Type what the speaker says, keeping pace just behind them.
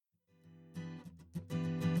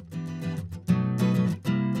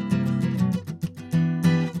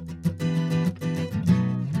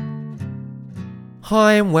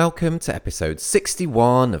Hi and welcome to episode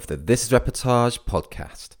 61 of the This is Reportage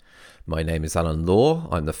podcast. My name is Alan Law,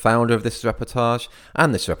 I'm the founder of This is Reportage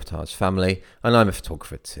and This Reportage family, and I'm a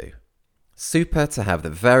photographer too. Super to have the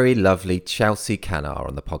very lovely Chelsea Cannar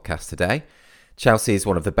on the podcast today. Chelsea is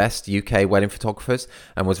one of the best UK wedding photographers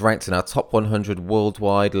and was ranked in our top 100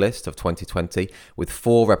 worldwide list of 2020 with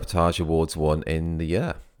 4 Reportage Awards won in the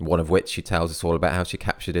year, one of which she tells us all about how she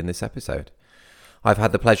captured in this episode. I've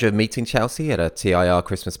had the pleasure of meeting Chelsea at a TIR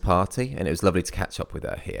Christmas party, and it was lovely to catch up with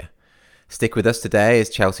her here. Stick with us today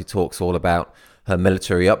as Chelsea talks all about her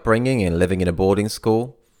military upbringing and living in a boarding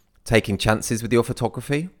school, taking chances with your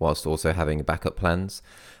photography whilst also having backup plans,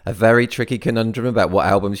 a very tricky conundrum about what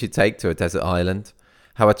album she'd take to a desert island,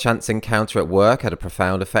 how a chance encounter at work had a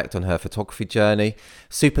profound effect on her photography journey,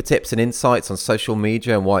 super tips and insights on social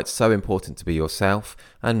media and why it's so important to be yourself,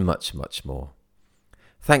 and much, much more.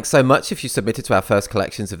 Thanks so much if you submitted to our first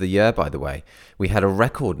collections of the year, by the way. We had a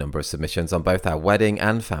record number of submissions on both our wedding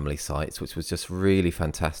and family sites, which was just really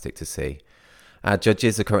fantastic to see. Our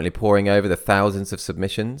judges are currently poring over the thousands of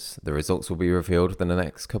submissions. The results will be revealed within the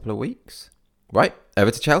next couple of weeks. Right,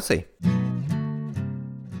 over to Chelsea.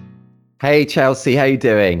 Hey Chelsea, how you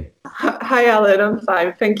doing? Hi Alan, I'm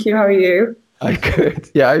fine, thank you. How are you? I'm good.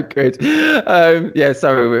 Yeah, I'm good.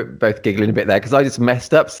 Sorry, we're both giggling a bit there because I just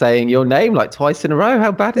messed up saying your name like twice in a row.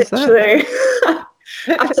 How bad is that?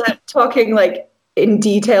 After talking like in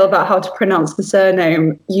detail about how to pronounce the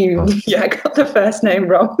surname, got the first name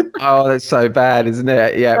wrong. Oh, that's so bad, isn't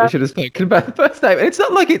it? Yeah, we should have spoken about the first name. It's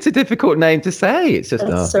not like it's a difficult name to say. It's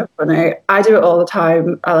just so funny. I do it all the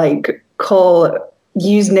time. I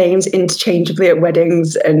use names interchangeably at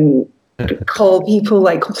weddings and call people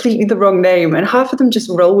like completely the wrong name, and half of them just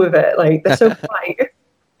roll with it. Like they're so polite.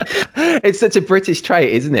 It's such a British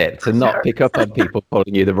trait, isn't it, to not pick up on people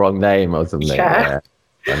calling you the wrong name or something. Yeah.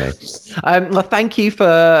 Well, thank you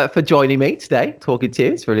for joining me today, talking to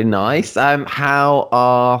you. It's really nice. How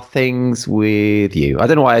are things with you? I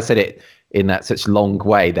don't know why I said it in that such long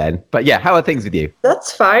way then, but yeah, how are things with you?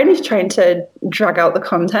 That's fine. He's trying to drag out the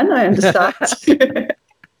content. I understand.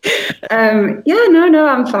 No,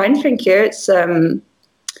 I'm fine, thank you. It's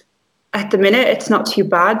at the minute it's not too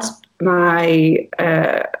bad. My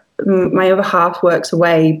other half works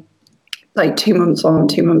away like 2 months on,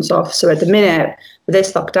 2 months off. So at the minute with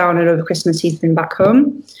this lockdown and over Christmas, he's been back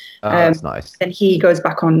home. That's nice. And he goes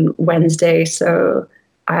back on Wednesday. So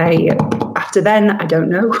after then, I don't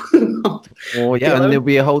know. Oh yeah, and there'll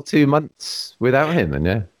be a whole 2 months without him,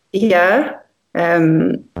 then yeah.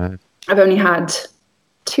 I've only had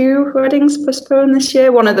 2 weddings postponed this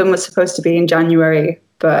year. One of them was supposed to be in January,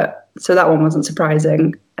 so that one wasn't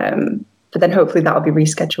surprising. But then hopefully that'll be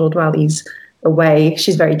rescheduled while he's away.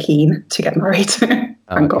 She's very keen to get married. Thank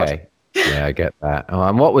God. Yeah, I get that.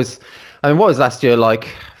 And what was last year like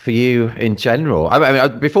for you in general? I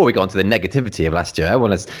mean, before we go on to the negativity of last year, I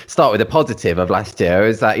want to start with the positive of last year.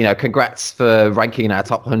 Is that, congrats for ranking in our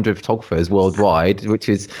top 100 photographers worldwide, which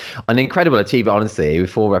is an incredible achievement, honestly, with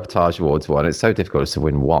 4 Reportage Awards won. It's so difficult to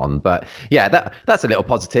win one. But yeah, that's a little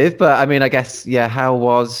positive. But I mean, I guess, how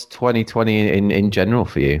was 2020 in general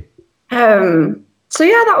for you? So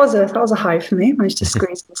yeah, that was a high for me. I managed to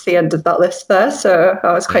squeeze into the end of that list there, so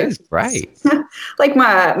I was quite great. Like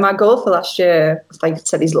my goal for last year was like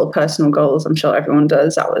set these little personal goals. I'm sure everyone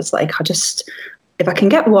does. I was like, if I can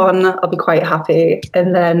get one, I'll be quite happy.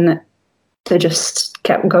 And then they just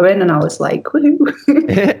kept going, and I was like, woohoo!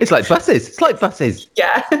 It's like buses.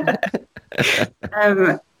 Yeah.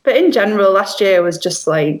 But in general, last year was just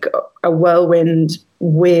like a whirlwind,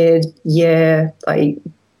 weird year. Like.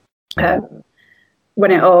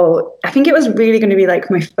 I think it was really going to be like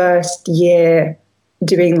my first year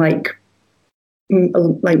doing like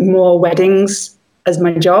more weddings as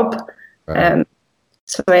my job. Right.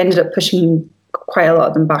 So I ended up pushing quite a lot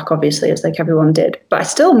of them back, obviously, as like everyone did. But I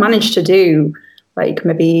still managed to do like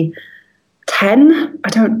maybe 10. I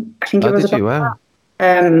think it was about wow.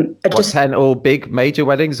 that. 10 all big major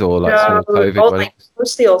weddings or like small COVID weddings? Like,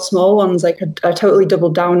 mostly all small ones. Like I totally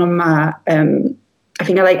doubled down on my I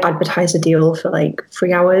think I like advertised a deal for like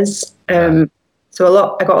 3 hours. So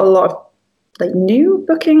I got a lot of like new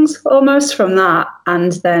bookings almost from that.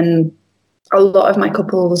 And then a lot of my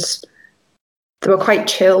couples, they were quite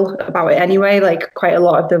chill about it anyway. Like quite a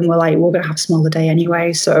lot of them were like, we're going to have a smaller day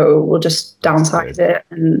anyway, so we'll just downsize it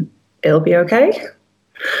and it'll be okay.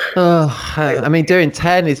 Oh, I mean, doing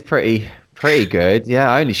 10 is pretty good. Yeah,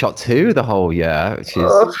 I only shot 2 the whole year, which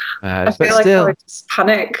is I feel like I would just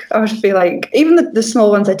panic. I would feel like even the small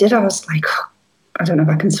ones I did, I was like, I don't know if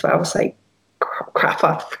I can swear. I was like crap,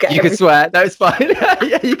 I forget. You can swear. No, it's fine.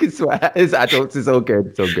 Yeah, you can swear. As adults, it's all good.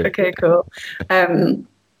 It's all good. Okay, cool. But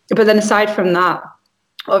then aside from that,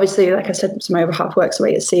 obviously, like I said, so my other half works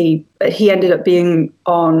away at sea, but he ended up being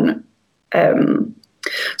on.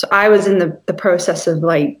 So I was in the process of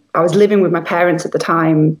I was living with my parents at the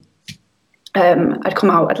time. I'd come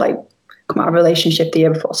out of a relationship the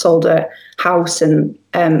year before, sold a house, and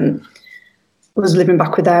was living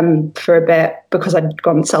back with them for a bit because I'd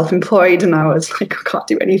gone self-employed, and I was like, I can't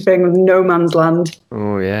do anything, with no man's land.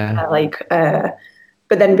 Oh yeah.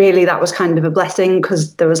 But then really that was kind of a blessing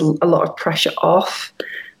because there was a lot of pressure off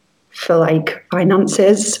for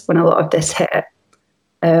finances when a lot of this hit.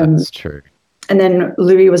 That's true. And then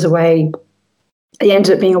Louis was away. He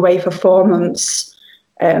ended up being away for 4 months.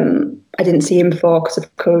 I didn't see him for because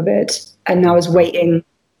of COVID. And I was waiting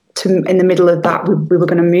in the middle of that, we were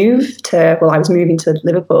going to move I was moving to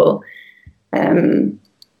Liverpool.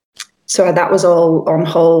 So that was all on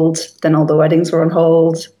hold. Then all the weddings were on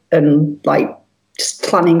hold. And just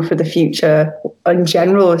planning for the future in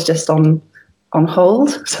general was just on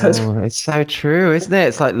hold. So it's so true, isn't it?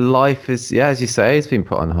 It's like life is, as you say, it's been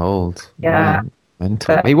put on hold. Yeah.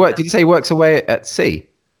 Mental. Did you say he works away at sea?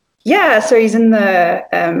 Yeah, so he's in the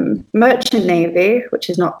Merchant Navy,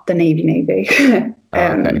 which is not the Navy.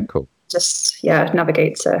 Okay, cool. Just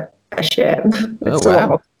navigates a ship. It's wow. A lot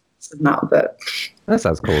more than that, but that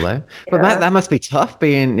sounds cool though. But that must be tough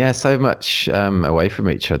being so much away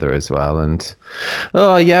from each other as well. And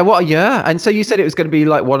what a year! And so you said it was going to be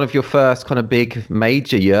one of your first kind of big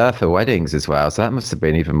major year for weddings as well. So that must have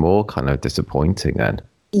been even more kind of disappointing then.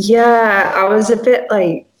 Yeah, I was a bit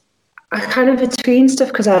kind of between stuff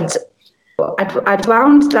because I'd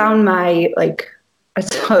wound down my I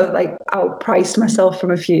sort of outpriced myself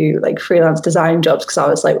from a few freelance design jobs because I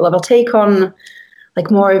was like, well, I'll take on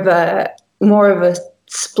more of a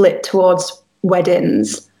split towards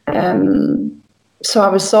weddings. So I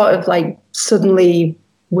was sort of suddenly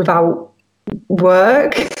without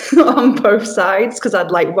work on both sides because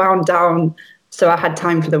I'd wound down, so I had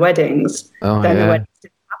time for the weddings. Oh, then the weddings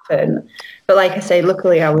didn't happen. But like I say,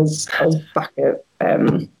 luckily I was back at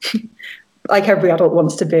like every adult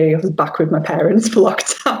wants to be. I was back with my parents for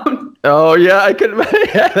lockdown. Oh yeah, I can imagine.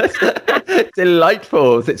 That's a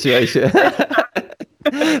delightful situation.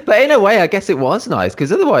 But in a way, I guess it was nice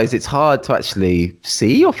because otherwise it's hard to actually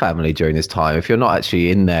see your family during this time if you're not actually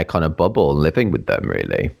in their kind of bubble living with them,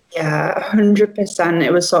 really. Yeah, 100%.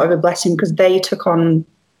 It was sort of a blessing because they took on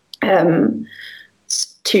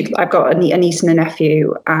I've got a niece and a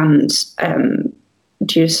nephew, and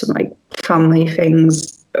due to some family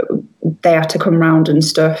things, they had to come round and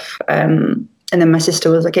stuff. And then my sister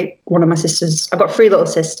was one of my sisters. I've got 3 little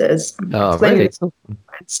sisters. Oh, really?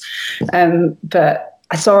 But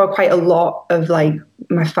I saw quite a lot of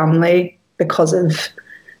my family because of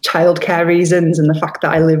childcare reasons and the fact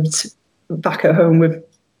that I lived back at home with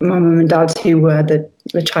my mum and dad who were the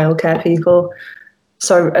childcare people.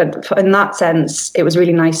 So in that sense, it was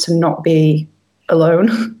really nice to not be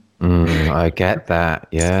alone. I get that.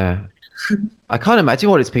 Yeah. I can't imagine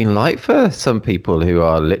what it's been like for some people who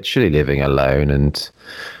are literally living alone and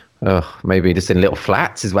maybe just in little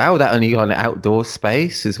flats as well, that only on outdoor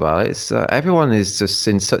space as well. It's everyone is just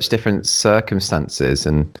in such different circumstances,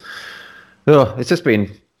 and it's just been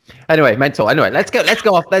anyway mental. Anyway, let's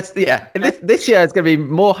go off. This year is going to be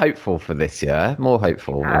more hopeful for this year. More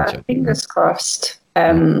hopeful. Fingers crossed.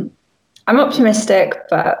 I'm optimistic,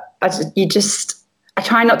 but I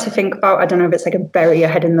try not to think about, I don't know if it's a bury your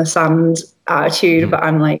head in the sand attitude, but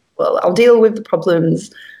I'm well, I'll deal with the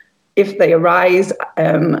problems if they arise.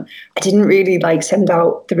 I didn't really send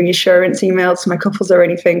out the reassurance emails to my couples or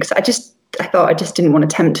anything because I thought I just didn't want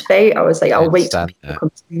to tempt fate. I was I'll wait till people come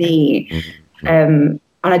to me. And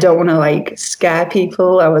I don't want to scare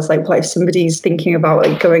people. I was what if somebody's thinking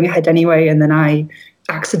about going ahead anyway and then I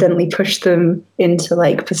accidentally push them into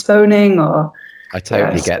postponing or... I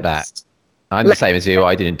totally get that. I'm the same as you.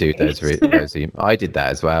 I didn't do those. I did that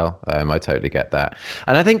as well. I totally get that.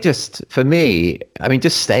 And I think just for me,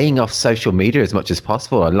 just staying off social media as much as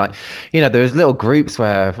possible. And there's little groups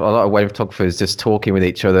where a lot of wedding photographers just talking with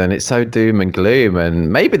each other and it's so doom and gloom.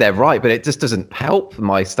 And maybe they're right, but it just doesn't help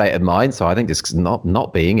my state of mind. So I think just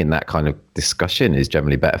not being in that kind of discussion is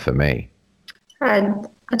generally better for me. And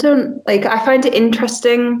I don't I find it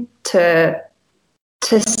interesting to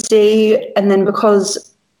see. And then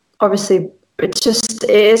because obviously, it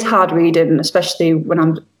is hard reading, especially when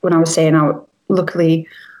I was saying out. Luckily,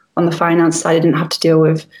 on the finance side, I didn't have to deal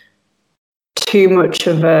with too much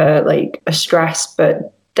of a stress,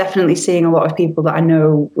 but definitely seeing a lot of people that I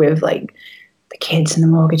know with the kids and the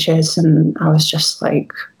mortgages, and I was just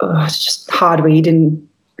like, oh, it's just hard reading,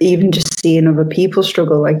 even just seeing other people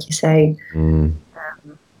struggle, like you say.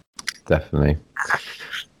 Definitely.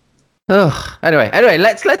 Oh, anyway,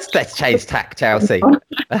 let's change tack, Chelsea.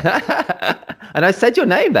 And I said your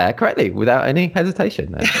name there correctly without any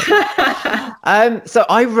hesitation. So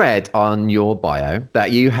I read on your bio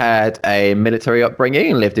that you had a military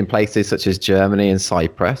upbringing and lived in places such as Germany and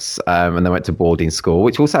Cyprus, and then went to boarding school,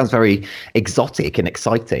 which all sounds very exotic and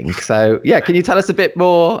exciting. So yeah, can you tell us a bit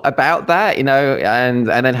more about that? You know, and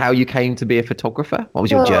then how you came to be a photographer? What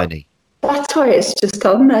was your journey? That's why it's just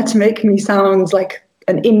on there to make me sound like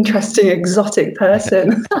an interesting, exotic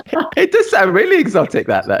person. It does sound really exotic,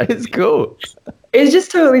 that though. It's cool. It's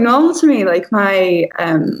just totally normal to me. Like my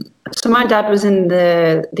dad was in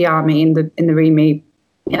the army in the REME,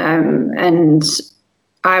 and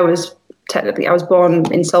I was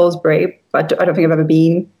born in Salisbury, but I don't think I've ever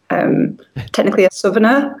been technically a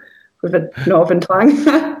southerner with a northern twang.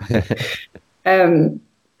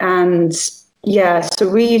 And yeah, so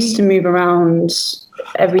we used to move around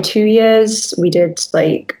every 2 years. We did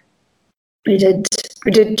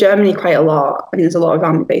Germany quite a lot. I mean, there's a lot of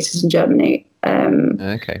army bases in Germany.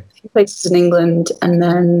 Okay. A few places in England, and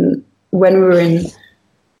then when we were in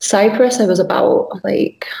Cyprus, I was about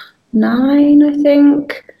like 9, I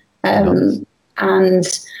think. Nice. And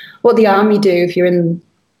what the army do, if you're in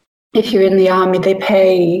the army, they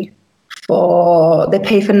pay for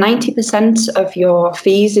 90% of your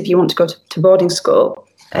fees if you want to go to boarding school.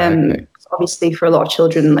 Okay. Obviously, for a lot of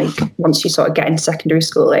children, like once you sort of get into secondary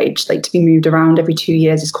school age, like to be moved around every 2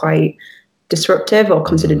 years is quite disruptive or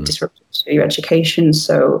considered disruptive to your education.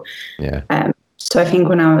 So, yeah. So I think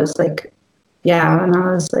when I was like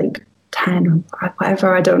 10 or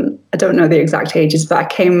whatever, I don't know the exact ages, but I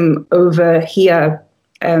came over here.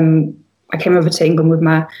 I came over to England with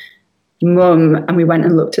my mum, and we went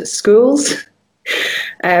and looked at schools.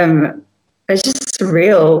 It's just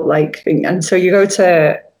surreal, like thing. And so you go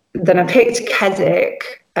to. Then I picked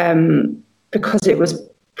Keswick because it was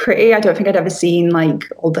pretty. I don't think I'd ever seen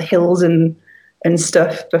like all the hills and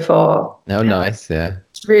stuff before. Oh, nice, yeah.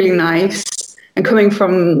 It's really nice. And coming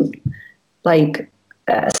from like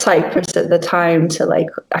Cyprus at the time to like,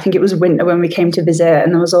 I think it was winter when we came to visit,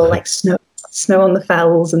 and there was all like snow on the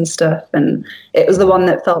fells and stuff, and it was the one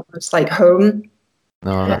that felt most like home.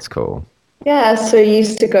 Oh, that's cool. Yeah, so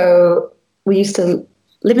we used to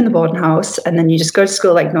live in the boarding house, and then you just go to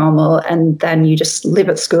school like normal, and then you just live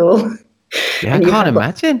at school. Yeah, I can't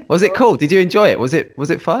imagine. Was it cool? Did you enjoy it? Was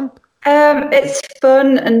it fun? It's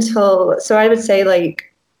fun so I would say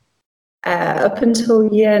like up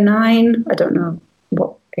until year 9. I don't know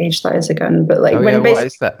what age that is again, but like what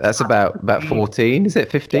is that? That's about 14. Is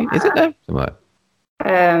it 15? Yeah. Is it no?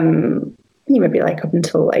 You might be like up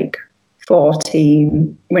until like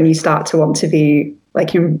 14 when you start to want to be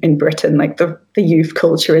like in Britain, like the youth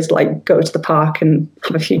culture is like go to the park and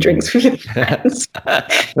have a few drinks with your friends.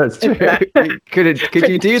 That's true. Could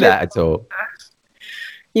you do that at all?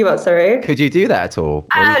 You what, sorry? Could you do that at all?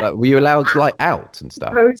 Were you allowed like out and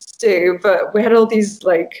stuff? Supposed to, but we had all these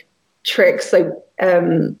like tricks. Like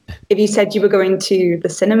if you said you were going to the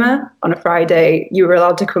cinema on a Friday, you were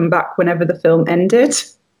allowed to come back whenever the film ended.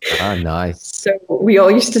 Oh, nice. So we all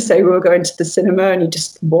used to say we were going to the cinema, and you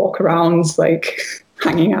just walk around like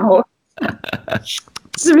hanging out.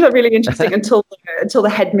 This was really interesting until the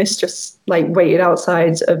headmistress like waited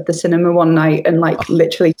outside of the cinema one night and like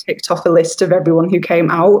literally ticked off a list of everyone who came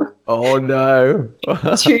out. Oh no.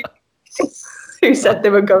 who said they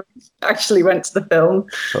were going, actually went to the film.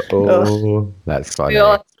 That's funny. We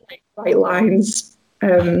all had to, like, write lines.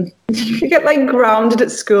 You get like grounded at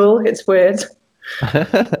school. It's weird.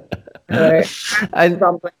 And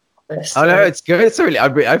no, it's good. It's really,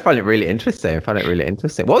 I find it really interesting.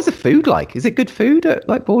 What was the food like? Is it good food at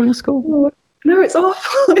like boarding school? No, it's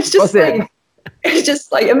awful. It's just it's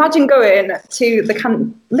just like imagine going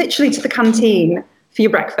to literally to the canteen for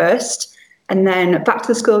your breakfast, and then back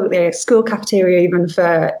to the school cafeteria even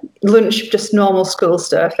for lunch, just normal school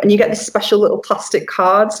stuff. And you get this special little plastic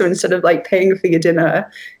card. So instead of like paying for your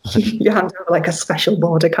dinner, you hand over like a special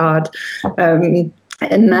border card.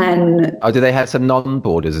 And then... Oh, do they have some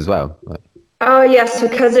non-borders as well? Oh, yes,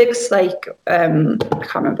 because it's like, I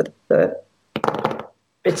can't remember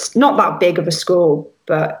it's not that big of a school,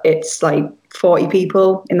 but it's like 40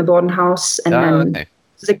 people in the boarding house. And then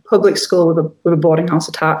it's a public school with a boarding house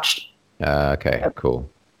attached. Okay, cool.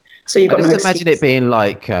 So you've got I just imagine it being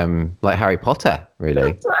like Harry Potter,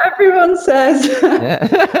 really. That's what everyone says.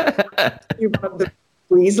 Yeah. You want the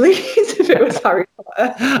Weasleys if it was Harry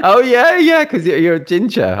Potter. Oh yeah, because you're a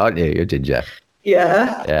ginger, aren't you? You're ginger.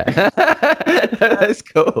 Yeah. Yeah. That's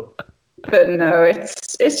cool. But no,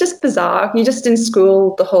 it's just bizarre. You're just in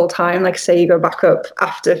school the whole time. Like say you go back up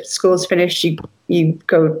after school's finished, you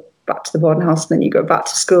go back to the boarding house, and then you go back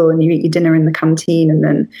to school and you eat your dinner in the canteen, and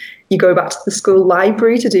then you go back to the school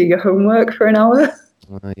library to do your homework for an hour.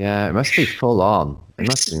 Yeah, it must be full on. It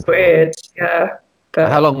must It's be weird, yeah.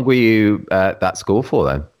 How But long were you at that school for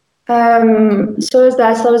then? so I was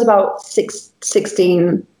there. So I was about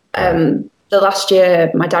 16. The last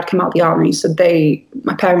year, my dad came out of the army, so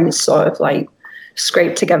my parents sort of like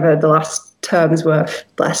scraped together the last term's worth,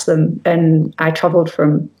 bless them. And I travelled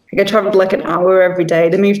like an hour every day.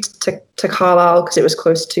 They moved to Carlisle because it was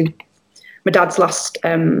close to my dad's last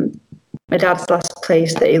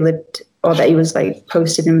place that he lived, or that he was like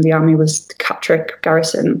posted in the army, was Catterick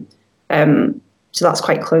Garrison. So that's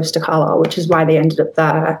quite close to Carlisle, which is why they ended up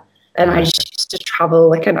there. And I just used to travel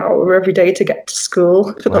like an hour every day to get to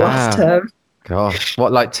school for the last term. Gosh,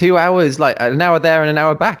 what, like 2 hours, like an hour there and an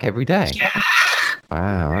hour back every day? Yeah.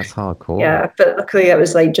 Wow, that's hardcore. Yeah, but luckily it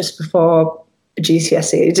was like just before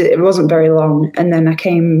GCSE. It wasn't very long. And then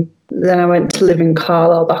I went to live in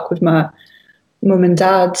Carlisle back with my mum and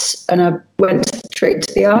dad, and I went straight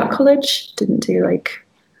to the art college. Did your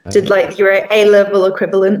A-level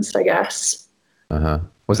equivalents, I guess.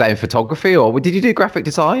 Was that in photography, or did you do graphic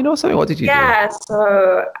design or something? What did you do? Yeah,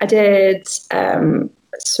 so I did.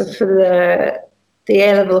 So for the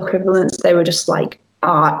A-level equivalents, they were just like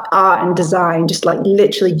art and design, just like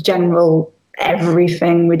literally general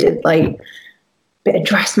everything. We did like a bit of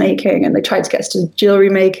dressmaking, and they tried to get us to jewelry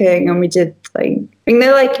making, and we did like, I mean,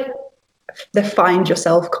 they're like the find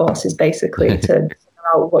yourself courses basically to figure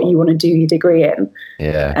out what you want to do your degree in.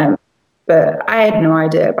 Yeah. But I had no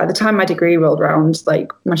idea. By the time my degree rolled around,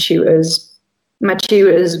 like my tutors were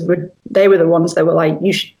the ones that were like,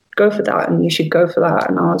 you should go for that and you should go for that.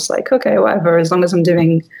 And I was like, okay, whatever, as long as I'm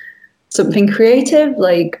doing something creative,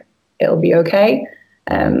 like it'll be okay.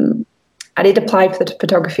 I did apply for the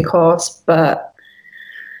photography course, but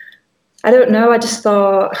I don't know. I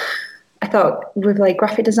thought with like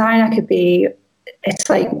graphic design, it's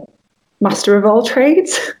like master of all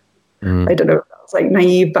trades. I don't know if that was like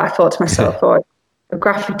naive, but I thought to myself, oh, a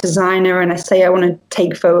graphic designer, and I say I want to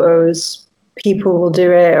take photos, people will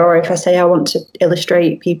do it. Or if I say I want to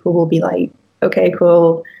illustrate, people will be like, okay,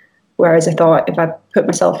 cool. Whereas I thought if I put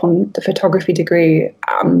myself on the photography degree,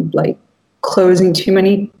 I'm like closing too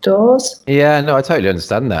many doors. Yeah, no, I totally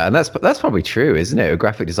understand that. And that's probably true, isn't it? A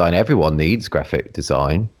graphic design, everyone needs graphic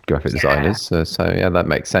designers. So yeah, that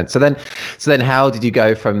makes sense. So then how did you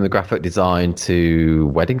go from the graphic design to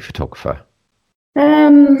wedding photographer?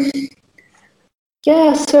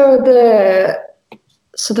 Yeah, so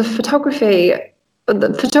the photography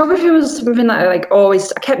was something that I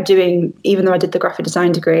kept doing, even though I did the graphic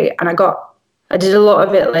design degree, and I did a lot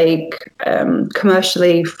of it like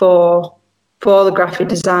commercially for the graphic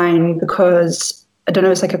design, because I don't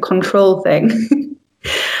know, it's like a control thing.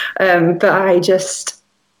 But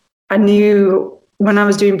I knew when I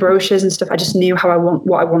was doing brochures and stuff, I just knew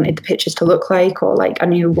what I wanted the pictures to look like, or like I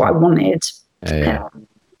knew what I wanted. Yeah.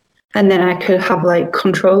 And then I could have like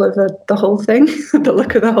control over the whole thing, the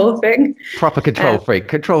look of the whole thing. Proper control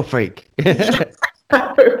freak.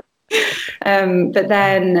 But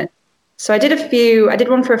then, so I did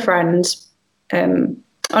one for a friend.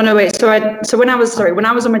 Oh no, wait. So when I was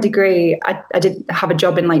on my degree, I did have a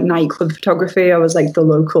job in like nightclub photography. I was like the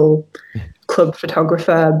local club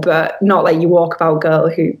photographer, but not like you walk about girl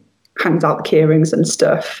who hangs out the key rings and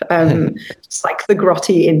stuff. Just like the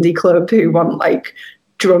grotty indie club who want like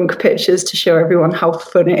drunk pictures to show everyone how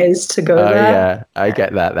fun it is to go there. Yeah, I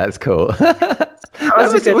get that. That's cool. Was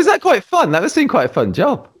that quite fun? That must have been quite a fun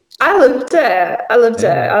job. I loved it.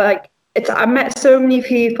 I met so many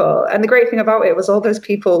people, and the great thing about it was all those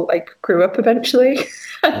people like grew up eventually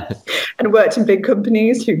and worked in big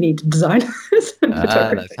companies who needed designers and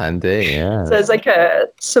photography. That's handy, yeah. So it's like a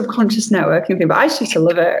subconscious networking thing, but I just used to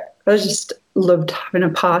love it. I just loved having a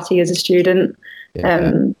party as a student.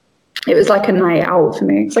 Yeah. It was like a night out for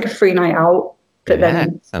me. It's like a free night out, but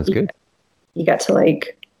then sounds good. You get to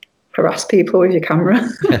like harass people with your camera.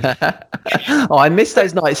 Oh, I miss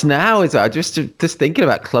those nights now as well. Just thinking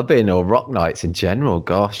about clubbing or rock nights in general.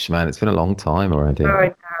 Gosh, man, it's been a long time already. Oh,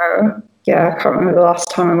 I know. Yeah, I can't remember the last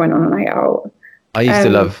time I went on a night out. I used to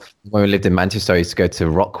love, when we lived in Manchester, I used to go to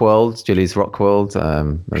Rock World, Julie's Rock World. I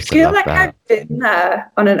feel like I've been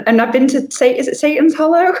there and I've been to, is it Satan's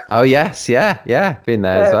Hollow? Oh, yes. Yeah. Been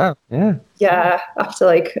there as well. Yeah. Yeah, after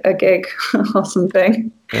like a gig or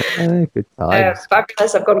something. Yeah, good times. But I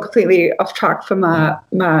realised I've gone completely off track from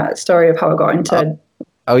my story of how I got into...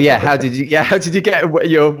 Oh yeah, how did you get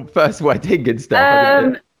your first wedding and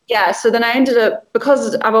stuff? Yeah, so then I ended up,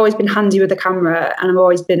 because I've always been handy with the camera and I've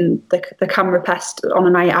always been the camera pest on a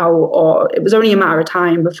night out, or it was only a matter of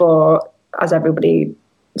time before, as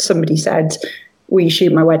somebody said, will you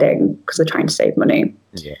shoot my wedding because they're trying to save money.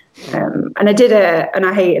 Yeah. And I did it and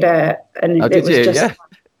I hated it. And it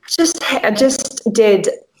was I just did.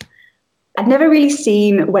 I'd never really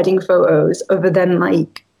seen wedding photos other than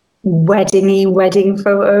like wedding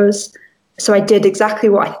photos. So I did exactly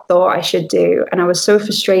what I thought I should do. And I was so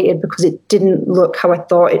frustrated because it didn't look how I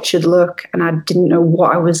thought it should look. And I didn't know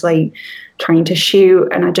what I was like trying to shoot.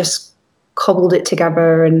 And I just cobbled it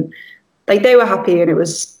together, and like they were happy and it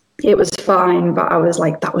was fine. But I was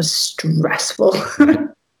like, that was stressful.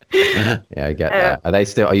 Yeah, I get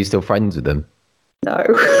that. Are you still friends with them? No.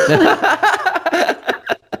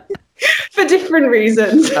 For different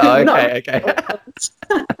reasons. Oh, okay.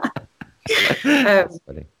 That's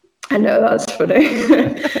funny. I know, that's funny.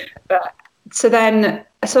 But so then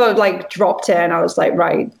I sort of like dropped it and I was like,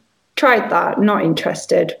 right, tried that, not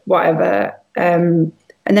interested, whatever. And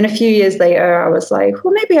then a few years later, I was like,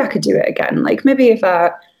 well, maybe I could do it again. Like maybe if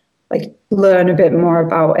I like learn a bit more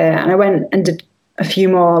about it. And I went and did a few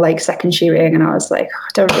more like second shooting, and I was like, I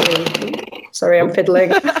don't really, sorry, I'm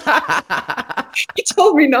fiddling. You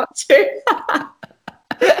told me not to.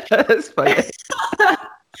 That's funny.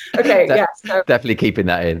 Okay, yeah. So, definitely keeping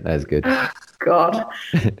that in. That's good. God.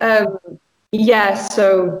 Yeah,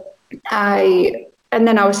 so and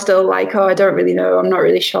then I was still like, oh, I don't really know. I'm not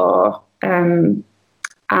really sure. And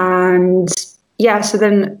yeah, so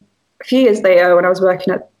then a few years later, when I was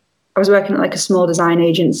working at like a small design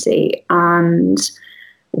agency, and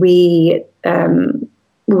we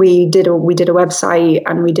did a website,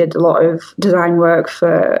 and we did a lot of design work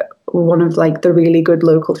for one of like the really good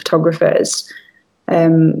local photographers.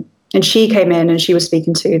 And she came in and she was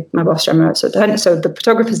speaking to my boss, Gemma. So the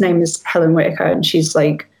photographer's name is Helen Whitaker, and she's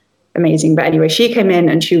like amazing. But anyway, she came in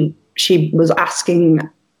and she was asking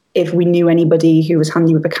if we knew anybody who was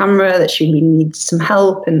handy with the camera, that she really needs some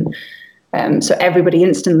help. And so everybody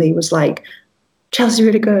instantly was like, Chelsea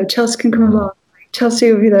really good. Chelsea can come along. Chelsea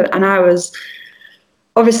will be there. And I was,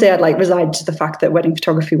 obviously I'd like resigned to the fact that wedding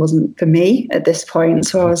photography wasn't for me at this point.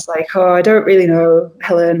 So I was like, oh, I don't really know,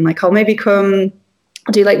 Helen. Like I'll maybe come.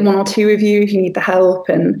 I'll do like one or two of you if you need the help,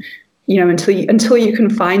 and you know, until you can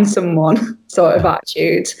find someone sort of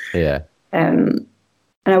attitude. Yeah. And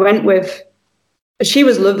I went with. She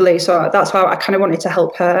was lovely, so that's why I kind of wanted to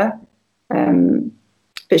help her.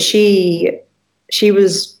 But she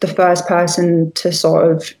was the first person to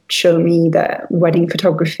sort of show me that wedding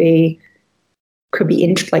photography could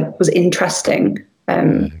be was interesting.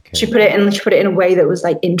 Okay. She put it in a way that was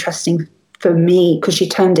like interesting for me, because she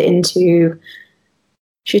turned it into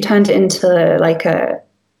like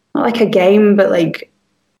not like a game, but like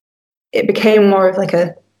it became more of like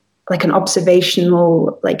an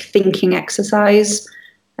observational like thinking exercise.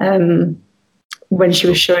 When she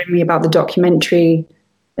was showing me about the documentary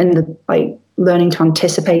and the like learning to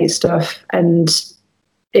anticipate stuff, and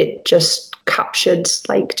it just captured,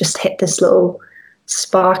 like just hit this little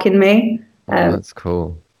spark in me. That's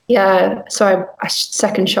cool. Yeah, so I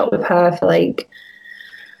second shot with her for like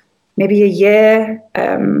maybe a year.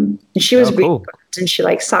 And she was really good, and she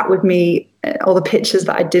like sat with me all the pictures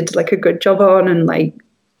that I did like a good job on, and like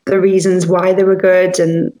the reasons why they were good,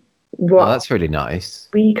 and what that's really nice.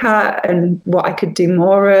 Weak at, and what I could do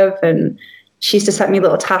more of. And she used to set me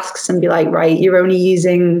little tasks and be like, right, you're only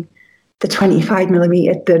using the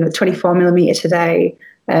 25mm, the 24mm today.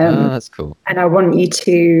 That's cool. And I want you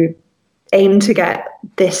to aim to get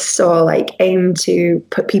this, or like aim to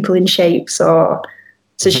put people in shapes, or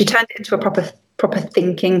so she turned it into a proper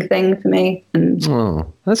thinking thing for me. And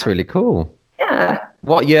that's really cool. Yeah.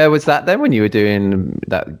 What year was that then, when you were doing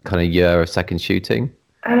that kind of year of second shooting?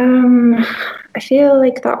 I feel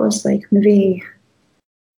like that was like maybe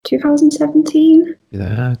 2017.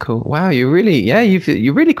 Yeah, cool. Wow, you're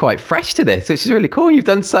really quite fresh to this, which is really cool. You've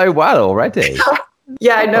done so well already.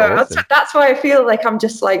 Yeah, I know. Awesome. That's why I feel like I'm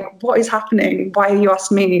just like, what is happening? Why are you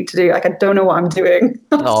asking me to do? Like, I don't know what I'm doing.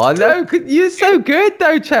 Oh no, you're so good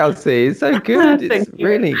though, Chelsea. It's so good.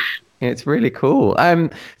 It's really cool.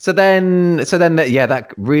 So then,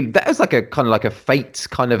 that was like a kind of like a fate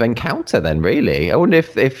kind of encounter then, really. I wonder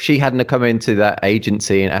if she hadn't come into that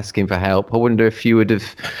agency and asking for help, I wonder if you would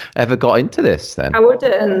have ever got into this then. I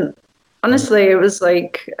wouldn't. Honestly, it was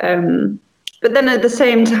like, but then at the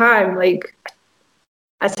same time, like,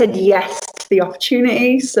 I said yes to the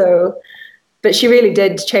opportunity. So, but she really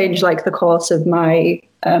did change like the course of my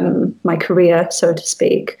my career, so to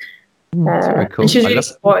speak. That's very cool. And she was really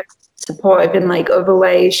supportive supportive in like other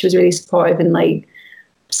ways. She was really supportive in like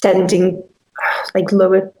sending like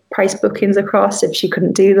lower price bookings across if she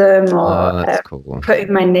couldn't do them, or that's cool.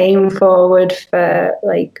 putting my name forward for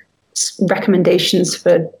like recommendations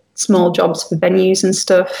for small jobs for venues and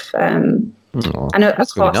stuff. I know, of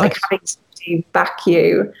course, really nice. Like having somebody back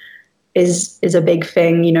you is a big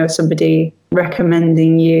thing. You know, somebody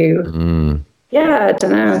recommending you. Yeah, I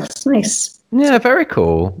don't know. It's nice. Yeah, very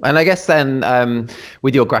cool. And I guess then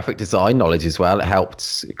with your graphic design knowledge as well, it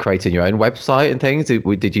helped creating your own website and things.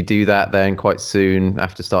 Did you do that then quite soon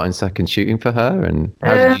after starting second shooting for her? And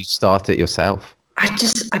how did you start it yourself? I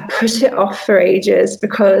put it off for ages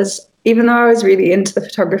because even though I was really into the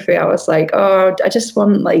photography, I was like, oh, I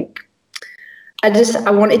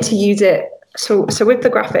wanted to use it. So with the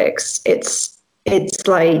graphics, it's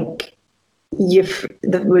like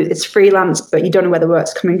it's freelance, but you don't know where the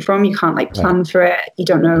work's coming from. You can't like plan for it. You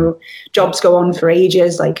don't know. Jobs go on for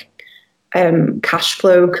ages. Like cash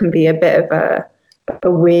flow can be a bit of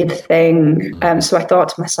a weird thing. So I thought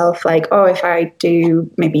to myself, like, oh, if I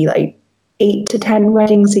do maybe like 8 to 10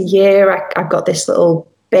 weddings a year, I've got this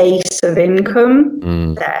little base of income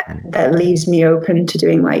that leaves me open to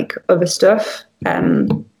doing like other stuff.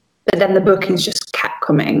 But then the bookings just kept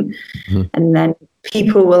coming, and then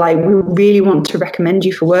people were like, we really want to recommend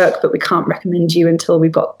you for work, but we can't recommend you until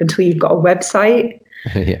you've got a website.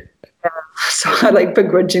 So I like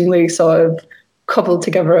begrudgingly sort of cobbled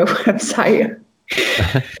together a website,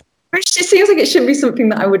 which just seems like it should be something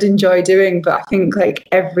that I would enjoy doing. But I think like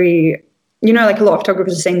like a lot of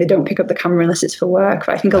photographers are saying they don't pick up the camera unless it's for work.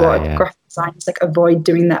 But I think a lot of graphic designers like avoid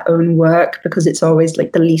doing their own work because it's always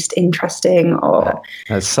like the least interesting, or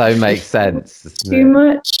that so makes sense. Too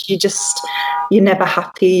much. You're never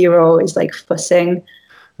happy. You're always like fussing.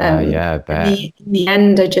 I bet. In the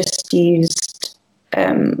end, I just used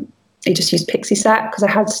Pixieset because I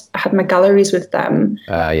had my galleries with them.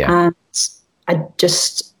 And I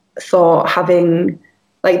just thought having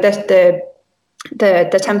like the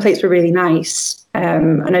templates were really nice,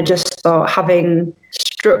 and I just thought having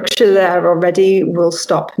structure there already will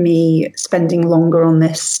stop me spending longer on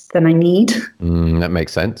this than I need. That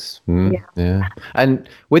makes sense. Yeah. And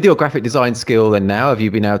with your graphic design skill, and now have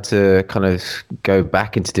you been able to kind of go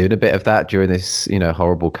back into doing a bit of that during this,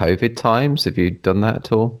 horrible COVID times? Have you done that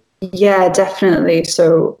at all? Yeah, definitely.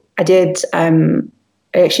 So I did. I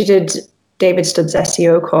actually did David Studd's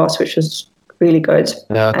SEO course, which was really good.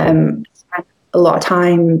 Spent a lot of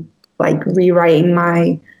time like rewriting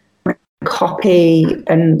my copy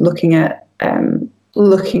and looking at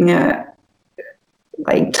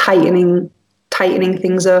like tightening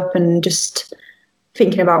things up and just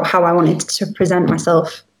thinking about how I wanted to present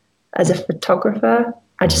myself as a photographer.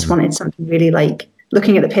 I just wanted something really like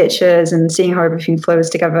looking at the pictures and seeing how everything flows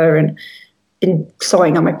together, and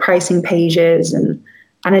sorting out my pricing pages, and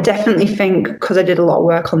I definitely think because I did a lot of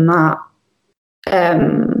work on that,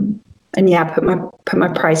 put my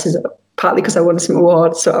prices up, partly because I won some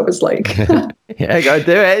awards, so I was like, yeah, go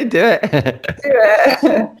do it.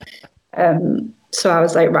 So I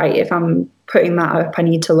was like, right, if I'm putting that up, I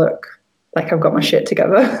need to look like I've got my shit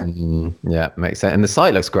together. Yeah, makes sense. And the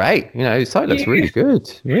site looks great. The site looks really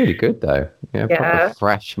good though. Proper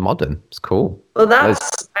fresh, modern. It's cool. Well,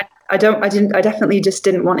 I definitely just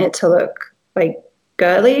didn't want it to look like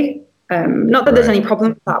girly. Not that there's any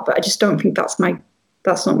problem with that, but I just don't think that's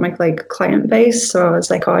not my like client base. So I was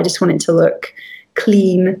like, I just want it to look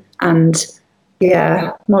clean and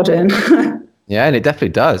modern. Yeah, and it definitely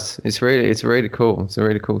does. It's really cool. It's a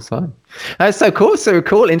really cool site. It's so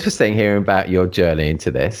cool. Interesting hearing about your journey into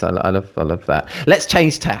this. I love that. Let's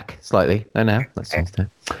change tack slightly. No, let's change tack.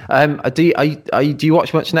 Do you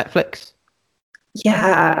watch much Netflix?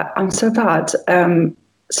 Yeah, I'm so bad.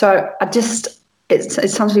 So it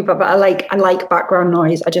sounds really bad, but I like background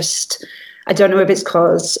noise. I don't know if it's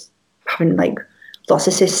because having like lots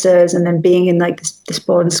of sisters and then being in like this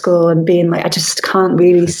boarding school and being like, I just can't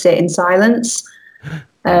really sit in silence.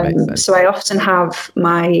 So I often have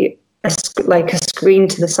a screen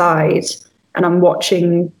to the side and I'm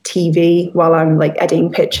watching TV while I'm like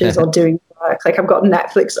editing pictures or doing work. Like I've got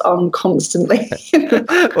Netflix on constantly.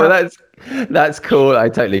 Well, that's cool. I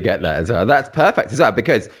totally get that as well. That's perfect as well,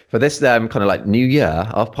 because for this kind of like new year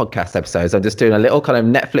of podcast episodes, I'm just doing a little kind of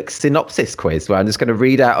Netflix synopsis quiz where I'm just going to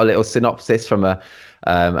read out a little synopsis from a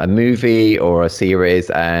movie or a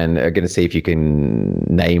series, and I'm going to see if you can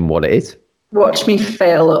name what it is. Watch me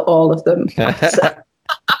fail at all of them.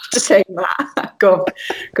 After saying that, go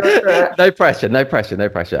for it. No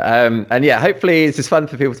pressure. And yeah, hopefully it's just fun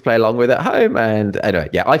for people to play along with at home. And anyway,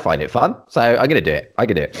 yeah, I find it fun, so I'm gonna do it.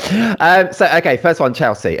 So okay, first one,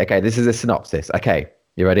 Chelsea. Okay, this is a synopsis. Okay,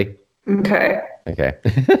 you ready? Okay. Okay.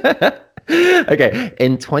 Okay.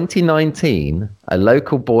 In 2019, a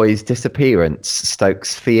local boy's disappearance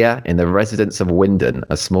stokes fear in the residents of Winden,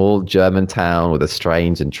 a small German town with a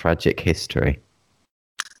strange and tragic history.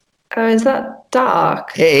 Oh, is that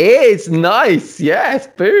Dark? It is nice. Yes.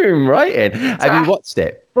 Boom. Right in. Have you watched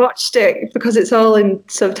it? Watched it because it's all in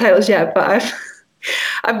subtitles yet, but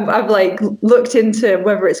I've like looked into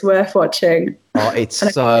whether it's worth watching. Oh, it's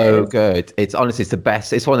so good. It's honestly, it's the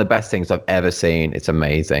best. It's one of the best things I've ever seen. It's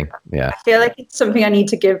amazing. Yeah. I feel like it's something I need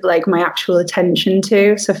to give like my actual attention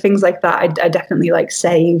to. So things like that, I definitely like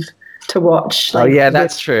save to watch. Like, oh yeah,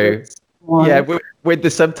 that's true. Yeah, with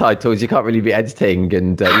the subtitles, you can't really be editing,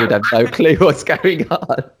 and you'd have no clue what's going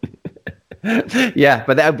on. Yeah,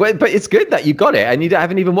 but it's good that you got it and you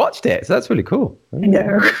haven't even watched it, so that's really cool. I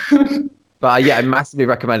know. But yeah, I massively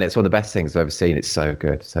recommend it. It's one of the best things I've ever seen. It's so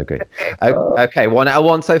good, so good. Okay, cool. Okay, 1 out of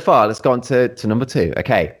 1 so far. Let's go on to number 2.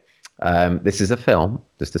 Okay, this is a film,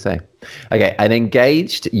 just to say. Okay, an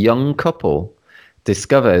engaged young couple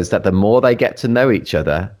discovers that the more they get to know each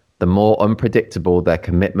other, the more unpredictable their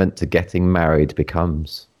commitment to getting married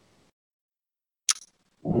becomes.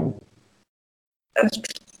 Oh,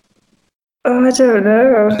 I don't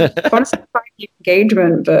know. I want to say 5-year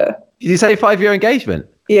engagement, but Did you say 5-year engagement?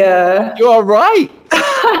 yeah. You are right.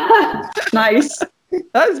 Nice.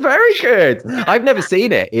 That's very good. I've never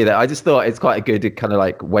seen it either. I just thought it's quite a good kind of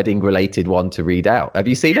like wedding related one to read out. Have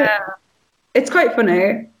you seen it? It's quite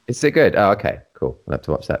funny. Is it good? Oh, okay, cool. I'll have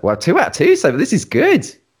to watch that. Well, 2 out of 2. So this is good.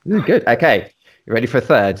 This is good. Okay. You ready for a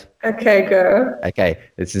third? Okay, go. Okay.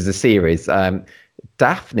 This is a series.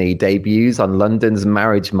 Daphne debuts on London's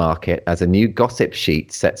marriage market as a new gossip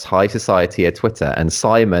sheet sets high society at Twitter, and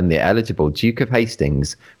Simon, the eligible Duke of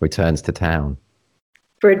Hastings, returns to town.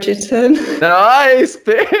 Bridgerton. Nice.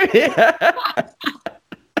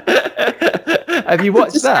 Have you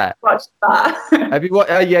watched that? Watched that. Have you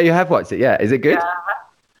watched? Yeah, you have watched it. Yeah, is it good? Yeah.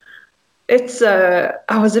 It's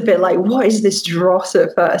I was a bit like, what is this dross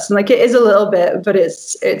at first? And like it is a little bit, but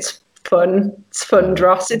it's fun. It's fun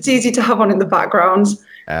dross. It's easy to have on in the background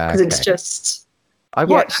because it's just. I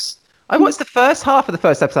watched the first half of the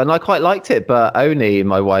first episode and I quite liked it, but only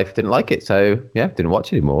my wife didn't like it, so yeah, didn't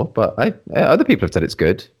watch it anymore. But other people have said it's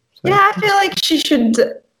good. So. Yeah, I feel like she should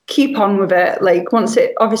keep on with it. Like once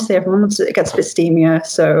it, obviously everyone loves it, it gets a bit steamier.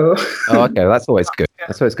 So. Oh, okay, that's always good.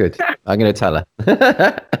 That's always good. I'm going to tell her.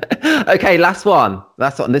 Okay, last one.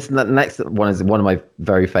 This next one is one of my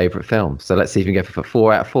very favourite films. So let's see if we can go for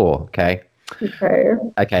 4 out of 4. Okay.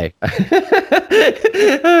 Okay.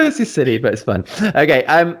 Oh, this is silly, but it's fun. Okay.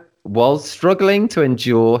 While struggling to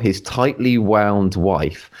endure his tightly wound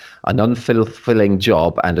wife, an unfulfilling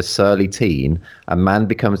job, and a surly teen, a man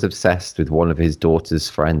becomes obsessed with one of his daughter's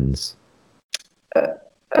friends.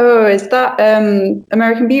 Oh, is that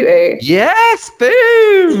American Beauty? Yes,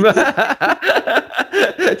 boom!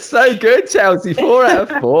 So good, Chelsea. 4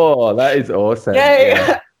 out of 4. That is awesome. Yay.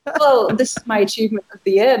 Yeah. Well, this is my achievement of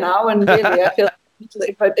the year now, and really, I feel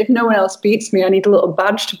like if no one else beats me, I need a little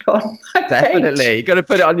badge to put on my Definitely, page. you got to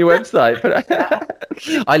put it on your website.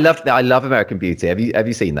 I love American Beauty. Have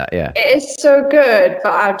you seen that? Yeah. It is so good,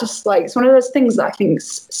 but I just like it's one of those things that I think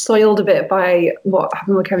soiled a bit by what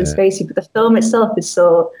happened with Kevin Spacey. But the film itself is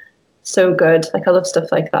so good. Like I love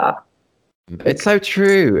stuff like that. It's so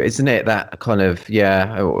true, isn't it? That kind of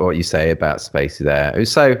what you say about Spacey there.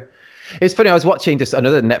 It's funny. I was watching just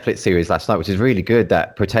another Netflix series last night, which is really good.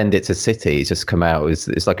 That Pretend It's a City. It's just come out.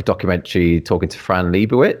 It's like a documentary talking to Fran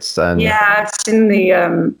Lebowitz. And yeah, I've seen the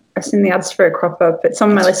ads for it crop up. It's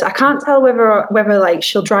on my list. I can't tell whether like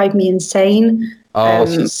she'll drive me insane. Oh,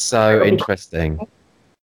 she's so interesting.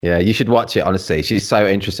 Yeah, you should watch it. Honestly, she's so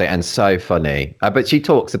interesting and so funny. But she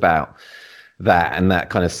talks about that and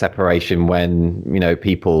that kind of separation when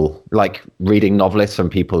people like reading novelists from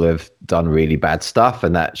people who have done really bad stuff,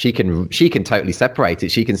 and that she can totally separate it.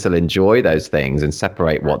 She can still enjoy those things and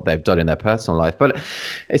separate what they've done in their personal life, but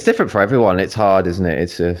it's different for everyone. It's hard, isn't it?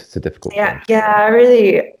 It's a difficult thing.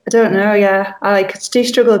 I don't know. I do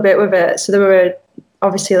struggle a bit with it. So there were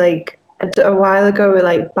obviously like a while ago with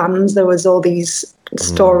like bands, there was all these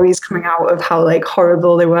stories coming out of how like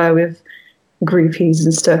horrible they were with groupies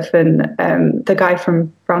and stuff, and the guy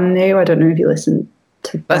from Brand New, I don't know if you listen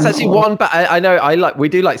to that's actually one band I know. We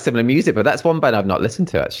do like similar music, but that's one band I've not listened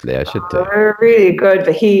to actually. I should do. They're really good,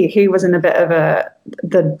 but he was in a bit of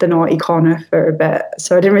the naughty corner for a bit,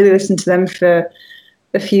 so I didn't really listen to them for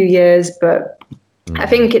a few years. But I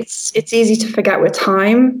think it's easy to forget with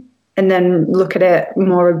time and then look at it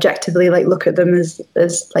more objectively, like look at them as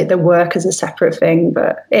like their work as a separate thing,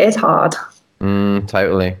 but it is hard.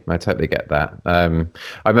 Totally. I totally get that. I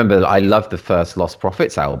remember I loved the first Lost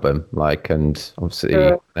Prophets album, like, and obviously,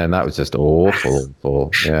 Uh, and that was just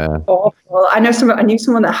awful. Yeah. Awful. I knew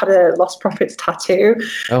someone that had a Lost Prophets tattoo.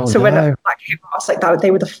 Oh So when that no. came out, I was like, that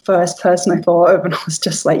they were the first person I thought of, and I was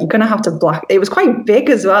just like, you're gonna have to black. It was quite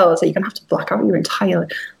big as well, so you're gonna have to black out your entire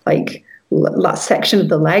like that section of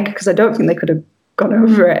the leg because I don't think they could have gone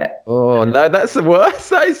over it. Oh no, that's the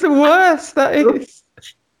worst. That is the worst. That is.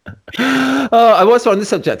 Oh, I was on the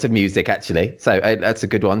subject of music actually, so that's a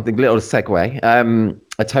good one. The little segue.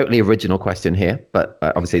 A totally original question here, but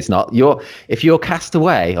obviously it's not. If you're cast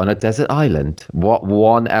away on a desert island, what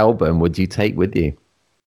one album would you take with you?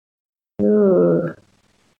 Ooh.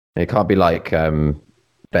 It can't be like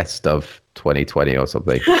best of 2020 or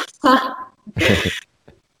something.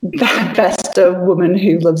 Best of woman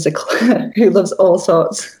who loves who loves all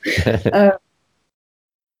sorts.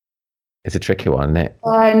 It's a tricky one, isn't it?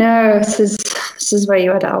 I know this is where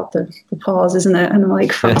you edit out the pause, isn't it? And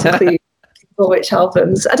like frantically for which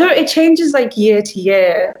albums. I don't. It changes like year to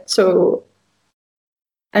year, so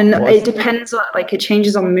and it depends on like it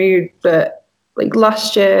changes on mood. But like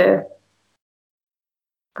last year,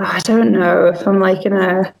 I don't know if I'm like in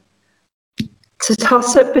a to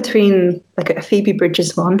toss up between like a Phoebe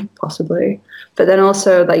Bridgers one possibly, but then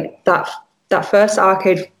also like that first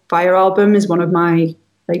Arcade Fire album is one of my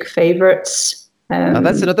like favorites.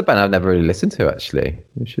 That's another band I've never really listened to actually.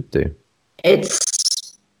 You should do.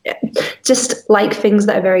 It's just like things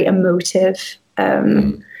that are very emotive.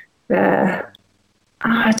 I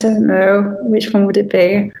don't know which one would it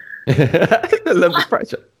be. I love the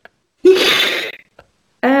pressure.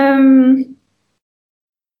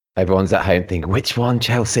 Everyone's at home thinking, which one,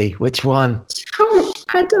 Chelsea? Which one?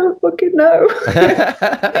 I don't fucking know.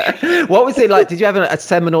 What was it like? Did you have a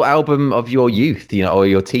seminal album of your youth, or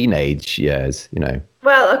your teenage years,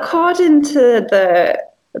 Well, according to the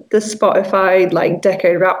Spotify like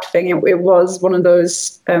decade wrapped thing, it was one of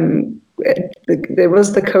those. There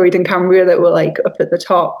was the Coheed and Cambria that were like up at the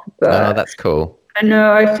top. Oh, that's cool. I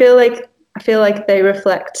know. I feel like they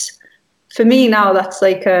reflect. For me now, that's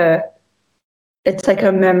like it's like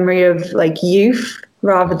a memory of like youth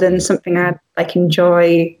rather than something I like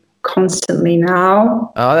enjoy constantly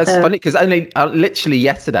now. Oh, that's funny because only literally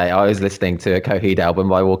yesterday I was listening to a Coheed album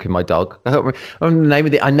by walking my dog. I don't remember the name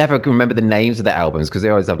of I never can remember the names of the albums because they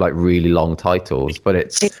always have like really long titles. But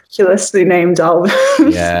it's ridiculously named albums.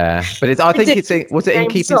 Yeah, but I think was it In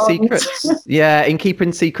Keeping Secrets? Yeah, In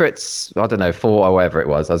Keeping Secrets. I don't know, 4 or whatever it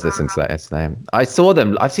was. I was listening to that yesterday.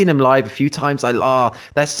 I've seen them live a few times.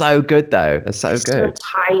 They're so good though. They're so good. So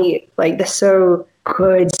tight, like they're so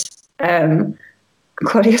good.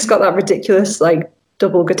 Claudia's got that ridiculous like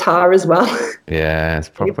double guitar as well. Yeah, it's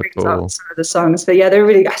proper cool. Some of the songs, but yeah, they're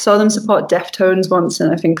really. I saw them support Deftones once,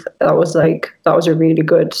 and I think that was a really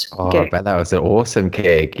good. Gig. I bet that was an awesome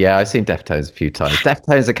gig. Yeah, I've seen Deftones a few times.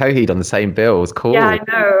 Deftones and Coheed on the same bill. It was cool. Yeah, I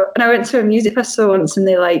know. And I went to a music festival once, and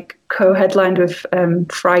they like co-headlined with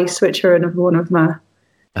Thrice, which are another one of my.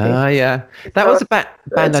 Yeah, that was a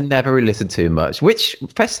band I never really listened to much. Which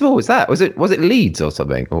festival was that? Was it Leeds or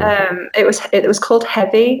something? Or? It was called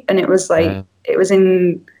Heavy, and it was like it was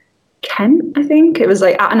in Kent, I think. It was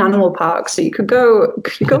like at an animal park, so you could go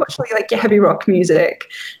actually like get heavy rock music,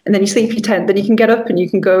 and then you sleep in your tent. Then you can get up and you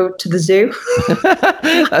can go to the zoo.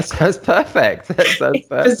 That sounds perfect. That sounds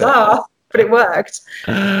perfect. Bizarre, but it worked.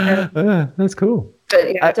 That's cool.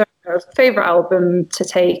 But yeah, I don't know. Favorite album to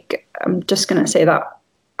take. I'm just gonna say that.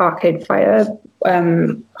 Arcade Fire. I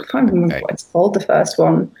can't remember what it's called, the first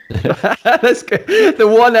one. That's good. The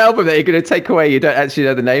one album that you're going to take away, you don't actually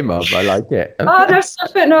know the name of. I like it. Oh no,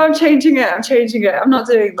 stop it! No, I'm changing it. I'm not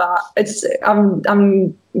doing that. I'm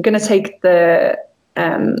going to take the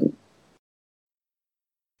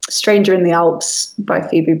Stranger in the Alps by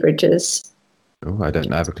Phoebe Bridgers. Oh, I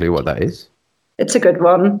don't have a clue what that is. It's a good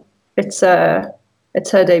one. It's her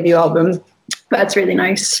debut album, but it's really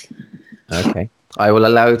nice. Okay. I will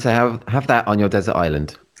allow you to have that on your desert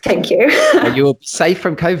island. Thank you. You're safe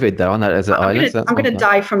from COVID though on that desert island. I'm going to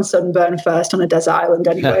die from sunburn first on a desert island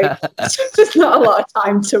anyway. There's not a lot of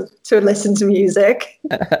time to listen to music.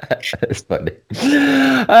 It's funny.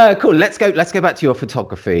 Cool. Let's go back to your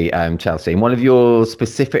photography, Chelsea. One of your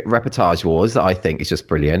specific reportage was that I think is just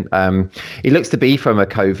brilliant. It looks to be from a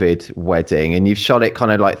COVID wedding, and you've shot it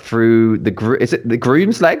kind of like through is it the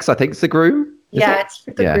groom's legs? I think it's the groom. It's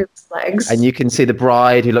with the groom's legs. And you can see the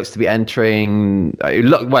bride who looks to be entering,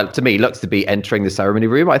 to me, looks to be entering the ceremony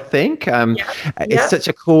room, I think. It's such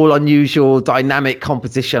a cool, unusual, dynamic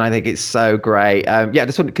composition. I think it's so great.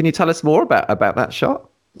 Can you tell us more about that shot?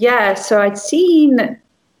 Yeah, so I'd seen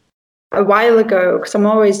a while ago, because I'm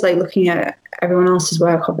always like looking at everyone else's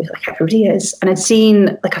work, obviously, like everybody is. And I'd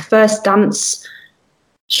seen like a first dance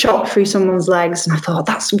shot through someone's legs, and I thought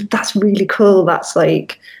that's really cool. That's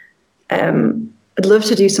like, I'd love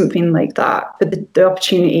to do something like that. But the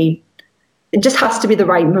opportunity, it just has to be the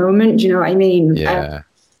right moment. Do you know what I mean? Yeah.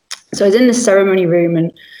 So I was in the ceremony room,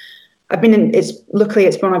 and I've been in. Luckily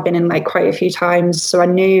it's one I've been in like quite a few times. So I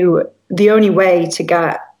knew the only way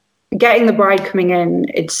to getting the bride coming in.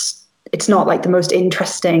 It's not like the most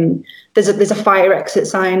interesting. There's a fire exit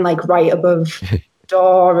sign like right above the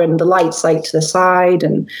door, and the lights like to the side,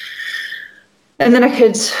 and then I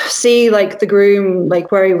could see like the groom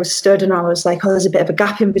like where he was stood, and I was like, oh, there's a bit of a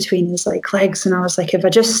gap in between his like legs, and I was like, if I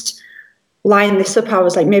just line this up, I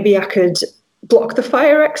was like, maybe I could block the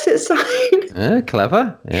fire exit sign.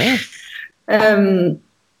 Clever, yeah.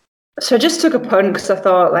 So I just took a punt because I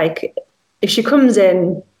thought, like, if she comes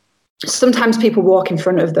in, sometimes people walk in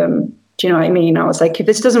front of them. Do you know what I mean? I was like, if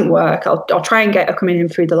this doesn't work, I'll try and get her coming in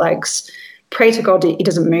through the legs. Pray to God he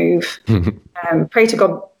doesn't move. Pray to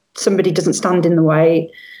God somebody doesn't stand in the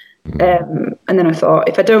way. And then I thought,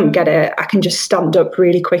 if I don't get it, I can just stand up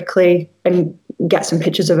really quickly and get some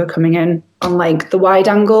pictures of her coming in on like the wide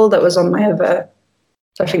angle that was on my other.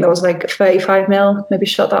 So I think that was like 35 mil, maybe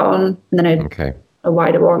shot that on, and then a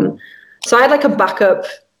wider one. So I had like a backup,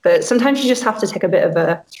 but sometimes you just have to take a bit of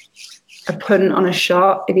a punt on a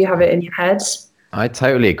shot if you have it in your head. I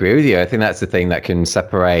totally agree with you. I think that's the thing that can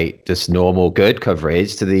separate just normal good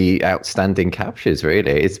coverage to the outstanding captures,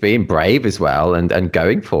 really. It's being brave as well and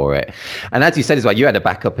going for it. And as you said as well, you had a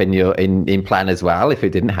backup in your in plan as well if it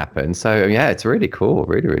didn't happen. So yeah, it's really cool.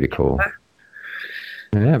 Really, really cool.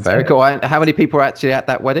 Yeah, very cool. And how many people were actually at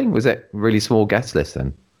that wedding? Was it a really small guest list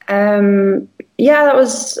then? Yeah, that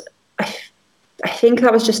was, I think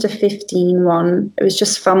that was just a 15 one. It was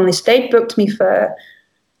just families. They booked me for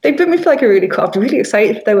like a really cool, I'm really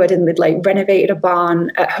excited for their wedding. They'd like renovated a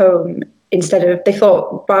barn at home instead of, they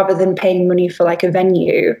thought rather than paying money for like a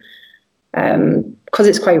venue, because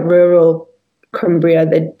it's quite rural Cumbria,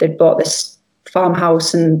 they'd bought this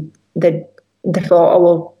farmhouse, and they thought,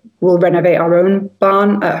 oh, we'll renovate our own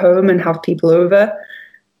barn at home and have people over.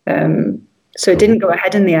 So it didn't go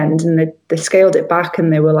ahead in the end, and they scaled it back,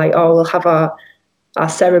 and they were like, oh, we'll have our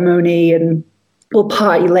ceremony and we'll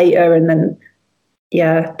party later. And then,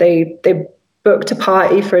 yeah, they booked a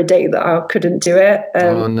party for a date that I couldn't do it.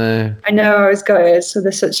 Oh no! I know, I was gutted. So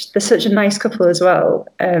they're such a nice couple as well.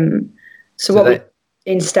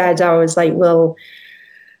 Instead, I was like, well,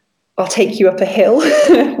 I'll take you up a hill.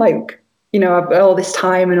 Like, you know, I've got all this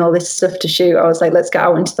time and all this stuff to shoot. I was like, let's get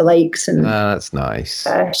out into the lakes. And that's nice.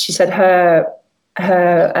 She said her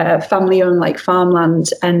family owned like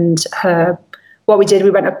farmland, and what we did,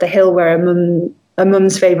 we went up the hill where her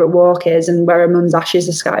mum's favourite walk is, and where her mum's ashes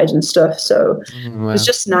are scattered and stuff. So it was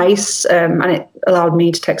just nice, and it allowed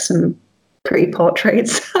me to take some pretty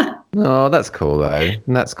portraits. Oh, that's cool though.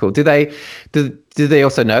 That's cool. Do they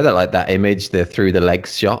also know that like that image, the through the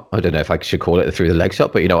legs shot? I don't know if I should call it the through the leg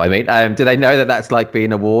shot, but you know what I mean. Do they know that that's like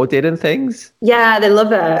being awarded and things? Yeah, they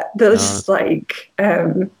love it. They're just like,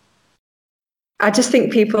 I just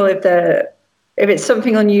think people, if it's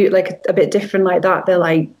something on you like a bit different like that,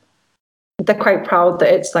 they're quite proud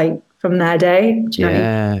that it's like from their day. Do you know what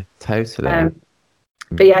I mean? Totally.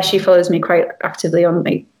 But yeah, she follows me quite actively on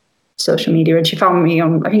like social media, and she found me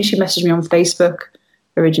on, I think she messaged me on Facebook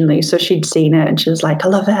originally, so she'd seen it and she was like, I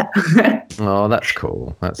love it. Oh, that's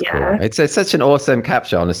cool. That's cool. It's such an awesome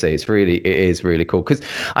capture, honestly. It is really cool, because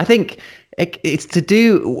I think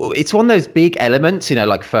it's one of those big elements, you know,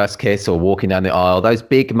 like first kiss or walking down the aisle, those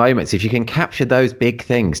big moments. If you can capture those big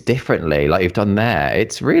things differently, like you've done there,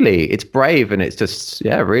 it's brave, and it's just,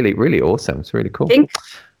 yeah, really, really awesome. It's really cool. I think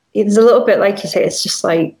it's a little bit like you say, it's just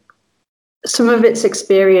like some of it's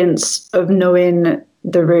experience of knowing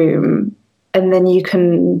the room, and then you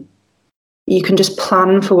can just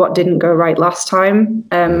plan for what didn't go right last time,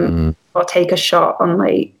 or take a shot on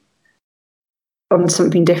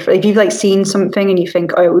something different. If you've like seen something and you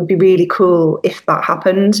think, oh, it would be really cool if that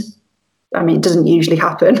happened. I mean, it doesn't usually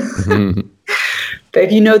happen. But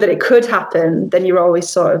if you know that it could happen, then you're always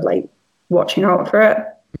sort of like watching out for it.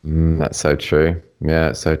 That's so true. Yeah,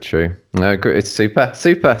 it's so true. No, it's super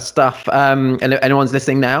stuff. And anyone's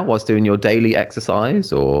listening now whilst doing your daily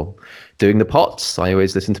exercise or doing the pots. I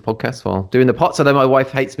always listen to podcasts while doing the pots. I know my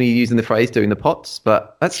wife hates me using the phrase doing the pots,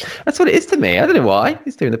 but that's what it is to me. I don't know why.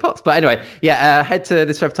 It's doing the pots. But anyway, head to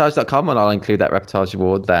thisreportage.com and I'll include that Reportage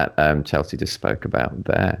Award that Chelsea just spoke about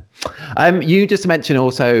there. You just mentioned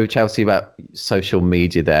also, Chelsea, about social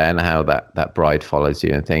media there and how that bride follows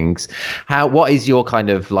you and things. What is your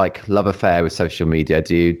kind of like love affair with social media?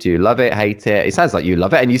 Do you love it, hate it? It sounds like you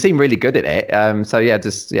love it and you seem really good at it. How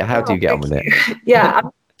do you get on with it? Yeah,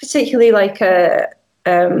 I'm particularly like I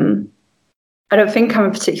don't think I'm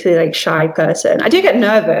a particularly like shy person. I do get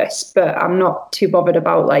nervous, but I'm not too bothered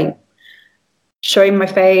about like showing my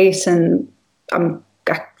face. And I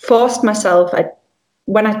forced myself. I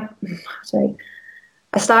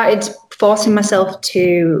started forcing myself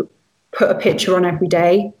to put a picture on every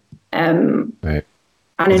day. Right.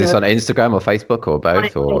 And is this on Instagram or Facebook or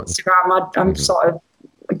both? On Instagram, I'm sort of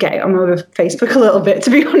I'm over Facebook a little bit, to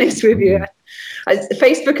be honest with you.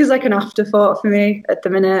 Facebook is like an afterthought for me at the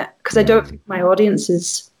minute because I don't think my audience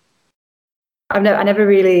is. I never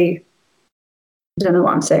really. I don't know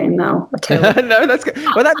what I'm saying now. No, that's good.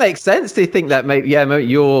 Well, that makes sense. Do you think that maybe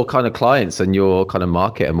your kind of clients and your kind of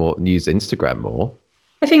market are more use Instagram more?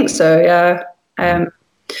 I think so, yeah. But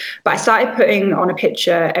I started putting on a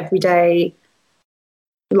picture every day,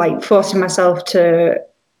 like forcing myself to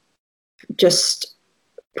just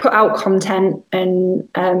put out content,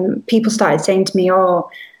 and people started saying to me,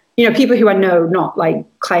 people who I know, not like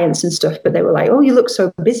clients and stuff, but they were like, oh, you look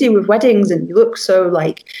so busy with weddings and you look so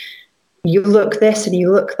like, you look this and you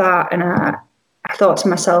look that. And I thought to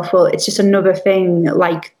myself, well, it's just another thing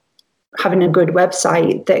like having a good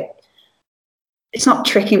website that it's not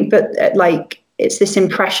tricking, but like it's this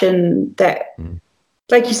impression that,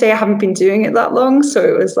 like you say, I haven't been doing it that long. So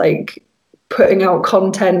it was like putting out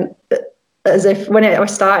content as if when I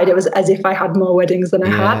started, it was as if I had more weddings than I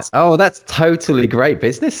had. Oh, that's totally great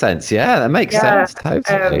business sense. Yeah, that makes sense.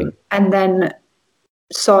 Totally. And then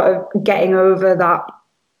sort of getting over that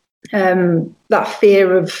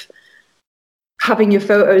fear of having your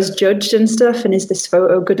photos judged and stuff. And is this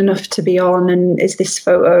photo good enough to be on? And is this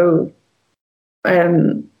photo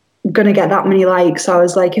going to get that many likes? I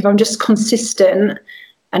was like, if I'm just consistent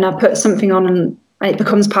and I put something on and it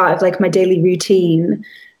becomes part of like my daily routine,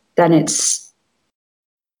 then it's,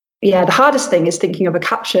 the hardest thing is thinking of a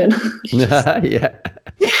caption. Yeah.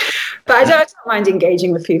 But I don't mind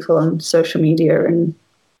engaging with people on social media, and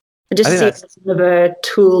I just see it as another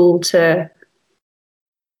tool to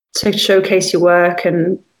showcase your work.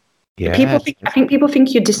 And I think people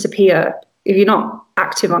think you disappear if you're not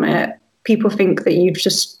active on it. People think that you've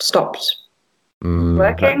just stopped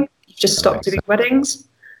working. You've just stopped doing weddings.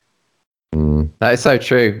 That is so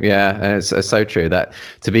true. Yeah, and it's so true that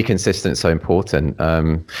to be consistent is so important.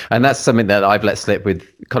 And that's something that I've let slip with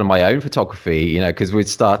kind of my own photography, because we're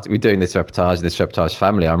doing this reportage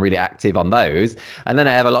family. I'm really active on those. And then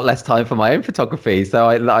I have a lot less time for my own photography. So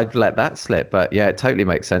I've let that slip. But yeah, it totally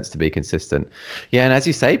makes sense to be consistent. Yeah. And as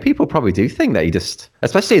you say, people probably do think that you just,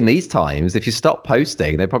 especially in these times, if you stop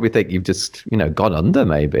posting, they probably think you've just, gone under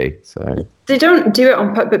maybe. So they don't do it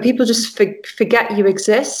on purpose, but people just forget you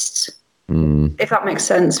exist. If that makes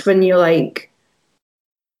sense, when you're like,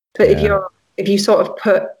 but if you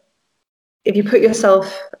put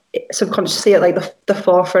yourself subconsciously at like the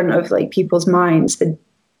forefront of like people's minds,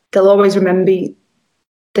 they'll always remember.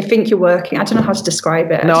 They think you're working. I don't know how to describe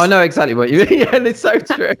it. No, I know exactly what you mean. Yeah, and it's so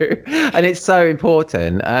true. And it's so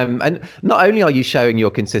important. And not only are you showing your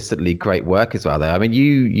consistently great work as well, though, I mean,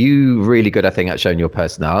 you really good, I think, at showing your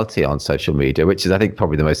personality on social media, which is, I think,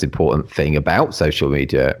 probably the most important thing about social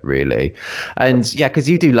media, really. And yeah, because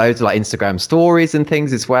you do loads of like Instagram stories and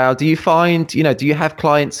things as well. Do you find, do you have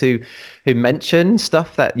clients who mention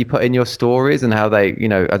stuff that you put in your stories and how they,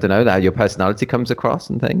 I don't know, how your personality comes across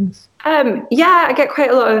and things? I get quite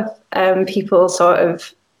a lot of people sort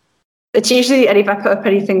of, it's usually if I put up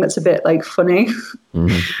anything that's a bit like funny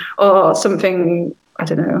or something, I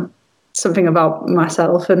don't know, something about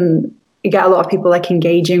myself, and you get a lot of people like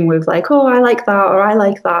engaging with like, oh, I like that, or I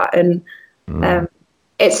like that. And I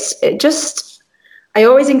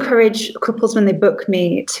always encourage couples when they book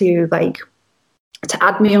me to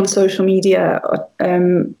add me on social media,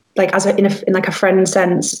 like in a friend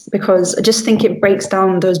sense, because I just think it breaks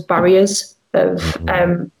down those barriers of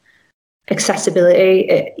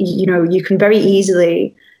accessibility. You can very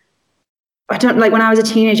easily. When I was a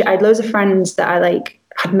teenager, I had loads of friends that I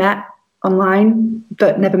had met online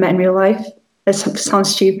but never met in real life. It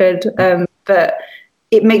sounds stupid, but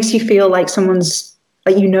it makes you feel like someone's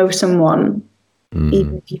someone,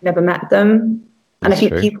 even if you've never met them. And I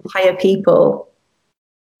think people hire people.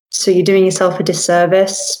 So you're doing yourself a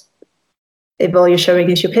disservice if all you're showing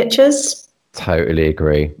is your pictures. Totally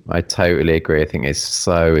agree. I totally agree. I think it's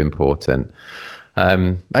so important.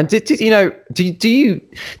 And do you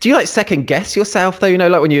like second guess yourself though?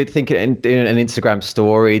 Like when you're thinking in an Instagram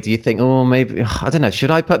story, do you think, oh, maybe, I don't know,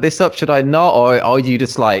 should I put this up? Should I not? Or are you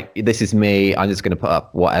just like, this is me, I'm just going to put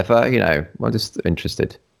up whatever, I'm just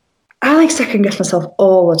interested. I like second guess myself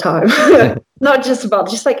all the time. Not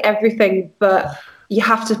just like everything, but you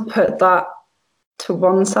have to put that to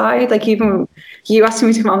one side. Like even you asking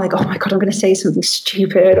me to come, I'm like, oh my God, I'm going to say something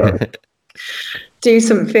stupid or do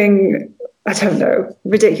something, I don't know,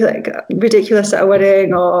 ridiculous at a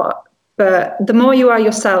wedding. But the more you are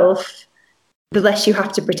yourself, the less you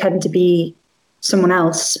have to pretend to be someone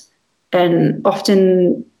else. And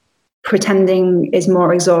often pretending is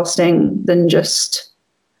more exhausting than just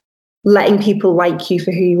letting people like you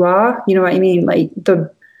for who you are. You know what I mean? Like the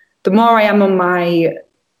more I am on my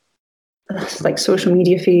like social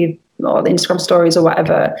media feed or the Instagram stories or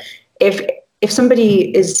whatever, if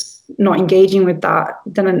somebody is not engaging with that,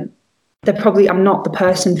 then I'm not the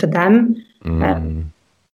person for them.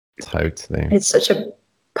 Totally. It's such a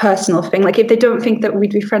personal thing. Like if they don't think that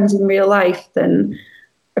we'd be friends in real life, then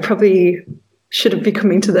I probably shouldn't be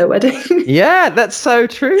coming to their wedding. Yeah, that's so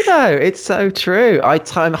true though. It's so true. I'm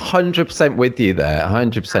 100% with you there.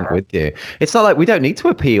 100% with you. It's not like we don't need to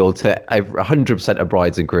appeal to 100% of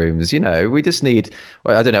brides and grooms. We just need,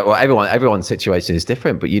 well, I don't know, well, everyone's situation is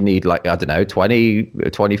different, but you need like, I don't know, 20,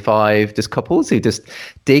 25 just couples who just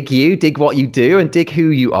dig what you do and dig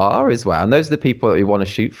who you are as well. And those are the people that we want to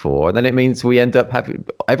shoot for. And then it means we end up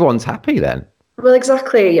everyone's happy then. Well,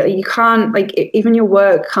 exactly. You can't, like, even your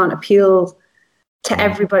work can't appeal to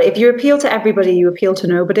everybody. If you appeal to everybody, you appeal to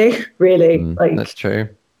nobody, really. Like that's true.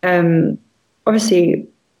 Obviously,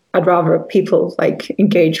 I'd rather people like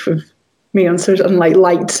engage with me on social and like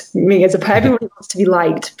liked me as a person. Everybody wants to be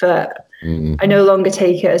liked, but I no longer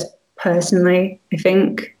take it as personally. I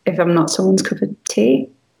think if I'm not someone's cup of tea,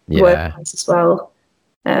 yeah, as well.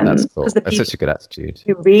 That's cool. That's such a good attitude.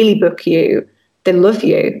 Who really book you, they love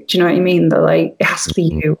you. Do you know what I mean? They're like, it has to be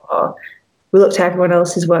you, or we looked at everyone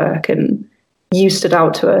else's work and you stood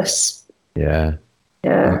out to us. Yeah.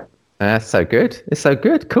 That's so good. It's so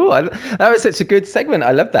good. Cool. That was such a good segment.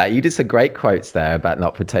 I love that. You did some great quotes there about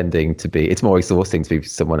not pretending to be. It's more exhausting to be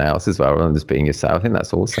someone else as well, rather than just being yourself. I think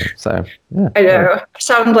that's awesome. So yeah. I know. I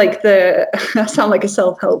sound like a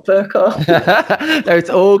self-help book. No, it's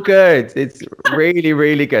all good. It's really,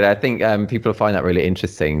 really good. I think people find that really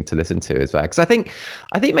interesting to listen to as well. Because I think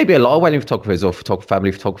maybe a lot of wedding photographers or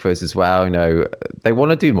family photographers as well, they want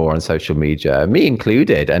to do more on social media, me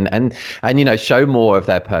included, and show more of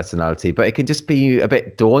their personality. But it can just be a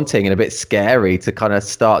bit daunting and a bit scary to kind of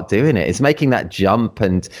start doing it. It's making that jump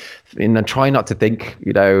and try not to think,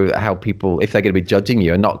 how people, if they're going to be judging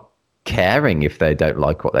you and not caring if they don't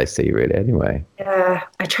like what they see, really, anyway. Yeah,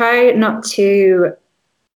 I try not to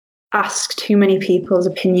ask too many people's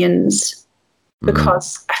opinions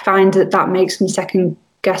because I find that makes me second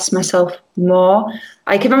guess myself more.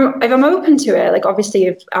 Like if I'm open to it, like obviously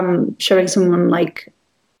if I'm showing someone like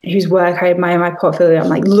whose work I admire, my portfolio, I'm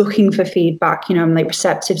like looking for feedback, I'm like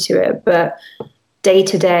receptive to it. But day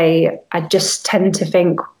to day, I just tend to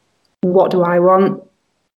think, what do I want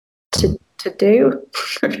to do?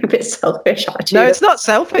 A bit selfish, actually. No, it's not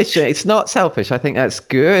selfish. It's not selfish. I think that's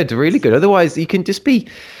good, really good. Otherwise, you can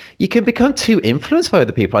become too influenced by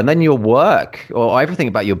other people, and then your work or everything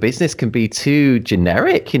about your business can be too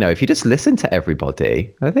generic. If you just listen to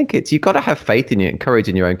everybody, I think you've got to have faith in you and courage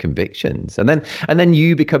in your own convictions, and then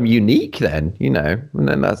you become unique. Then and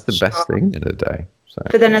then that's the best thing in the day. So.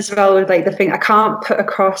 But then as well with like the thing, I can't put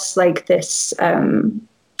across like this.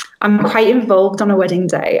 I'm quite involved on a wedding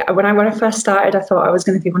day. When I first started, I thought I was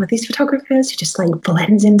going to be one of these photographers who just like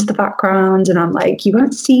blends into the background, and I'm like, you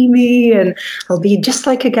won't see me, and I'll be just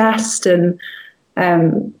like a guest, and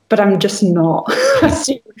but I'm just not.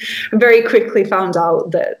 I very quickly found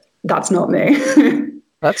out that that's not me.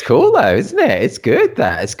 That's cool though, isn't it? It's good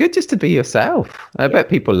it's good just to be yourself. I bet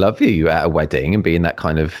people love you at a wedding and being that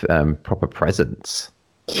kind of proper presence.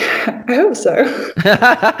 Yeah, I hope so.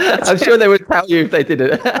 I'm sure they would tell you if they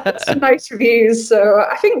didn't. Some nice reviews, so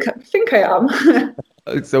I think I am.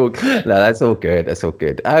 That's all good. That's all good.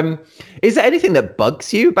 Is there anything that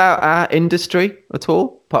bugs you about our industry at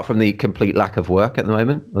all, apart from the complete lack of work at the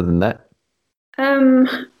moment? Other than that, I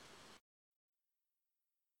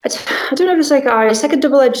don't know if it's like a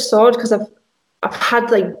double-edged sword, because I've had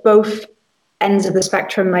like both ends of the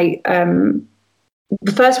spectrum. Like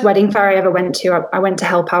the first wedding fair I ever went to, I went to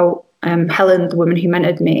help out Helen, the woman who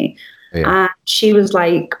mentored me. Yeah. And she was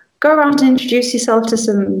like go around and introduce yourself to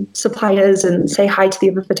some suppliers and say hi to the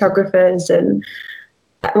other photographers. And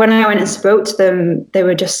when I went and spoke to them, they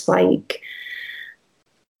were just like,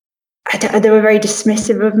 they were very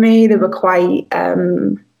dismissive of me. They were quite,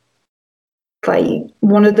 like,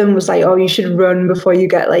 one of them was like, "Oh, you should run before you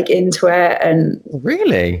get like into it." And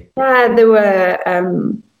really, yeah, they were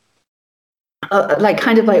like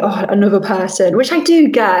kind of like, "Oh, another person," which I do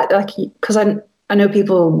get, like, because I know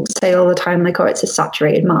people say all the time like, "Oh, it's a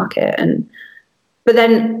saturated market," but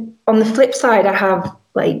then on the flip side, I have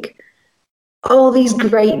like all these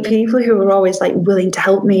great people who are always like willing to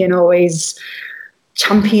help me and always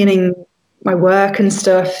championing my work and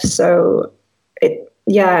stuff. So it's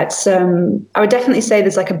I would definitely say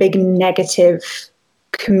there's like a big negative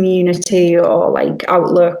community or like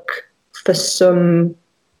outlook for some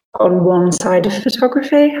on one side of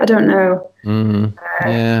photography. I don't know.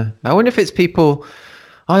 Yeah, I wonder if it's people.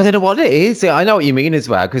 I don't know what it is. I know what you mean as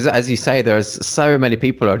well, because as you say, there's so many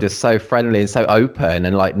people who are just so friendly and so open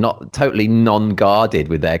and like not totally non-guarded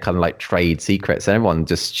with their kind of like trade secrets. Everyone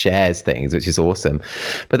just shares things, which is awesome.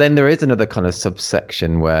 But then there is another kind of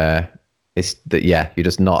subsection where it's that, yeah, you're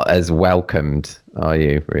just not as welcomed, are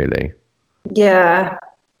you, really? Yeah.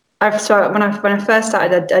 So when I first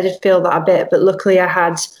started, I did feel that a bit, but luckily I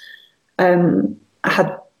had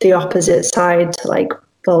the opposite side to like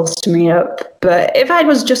bolster me up. But if I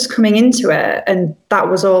was just coming into it and that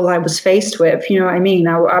was all I was faced with, you know what I mean?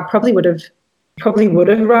 I probably would have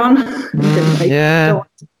run. Been like, Yeah. "Don't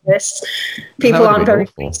want to do this." People aren't very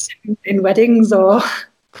nice in weddings or.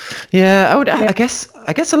 Yeah, I guess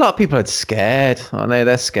a lot of people are scared, aren't they?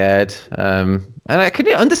 They're scared, and I can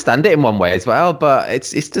understand it in one way as well. But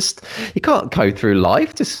it's just you can't go through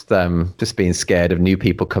life just being scared of new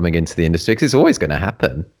people coming into the industry, because it's always going to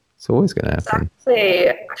happen. It's always going to happen. Exactly.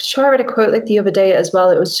 I'm sure I read a quote like the other day as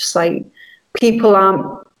well. It was just like, people aren't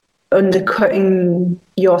undercutting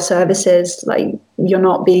your services. Like, you're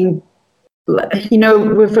not being, you know,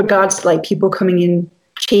 with regards to like people coming in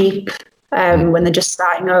cheap when they're just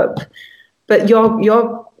starting up. But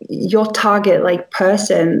your target like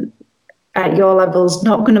person at your level is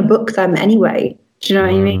not going to book them anyway. Do you know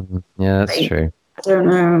what I mean? Yeah, that's like, true. I don't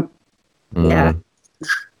know. Yeah.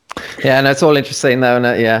 Yeah, and it's all interesting though, and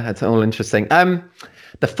yeah, it's all interesting.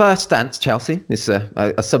 The first dance, Chelsea, is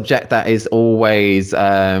a subject that is always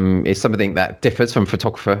is something that differs from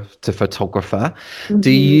photographer to photographer.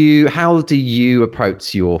 How do you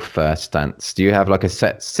approach your first dance? Do you have like a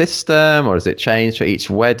set system, or does it change for each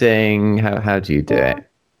wedding? How do you do it?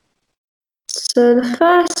 So the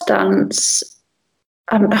first dance,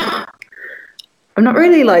 I'm not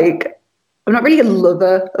really a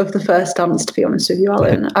lover of the first dance, to be honest with you,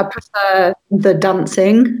 Alan. I prefer the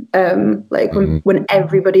dancing, like when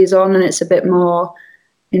everybody's on and it's a bit more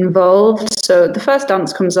involved. So the first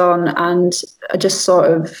dance comes on and I just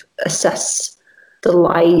sort of assess the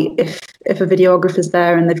light. If a videographer's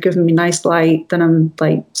there and they've given me nice light, then I'm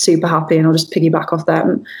like super happy and I'll just piggyback off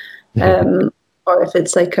them. Or if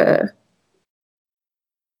it's like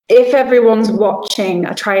if everyone's watching,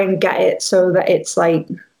 I try and get it so that it's like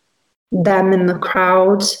them in the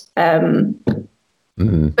crowd.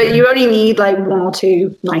 But you only need like one or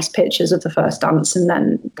two nice pictures of the first dance, and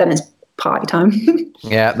then it's party time.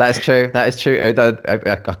 Yeah, that's true. That is true. I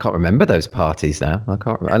can't remember those parties now. I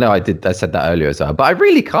can't remember. I know I said that earlier as well, but I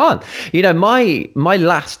really can't. You know, my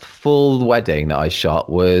last full wedding that I shot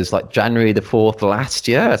was like January the 4th last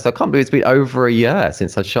year. So I can't believe it's been over a year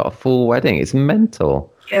since I shot a full wedding. It's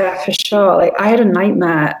mental. Yeah, for sure. Like, I had a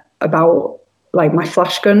nightmare about like my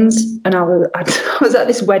flash guns, and I was at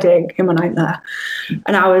this wedding in my nightmare,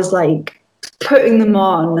 and I was like putting them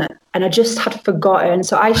on, and I just had forgotten.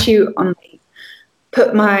 So I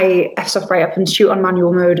put my f-stop right up and shoot on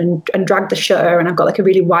manual mode and drag the shutter, and I've got like a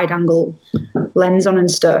really wide angle lens on and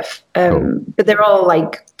stuff. But they're all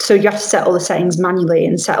like, so you have to set all the settings manually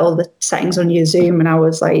and set all the settings on your zoom, and I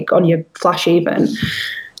was like on your flash even.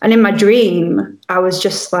 And in my dream, I was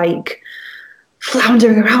just like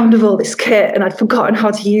floundering around with all this kit, and I'd forgotten how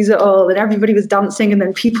to use it all, and everybody was dancing, and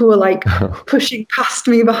then people were like pushing past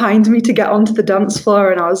me behind me to get onto the dance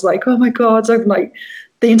floor, and I was like, oh my God, so I'm like,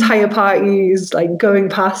 the entire party is like going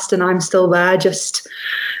past and I'm still there just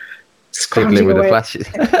scrambling with away. The flashes.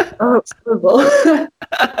 Oh, it's horrible.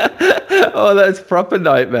 Oh, that's proper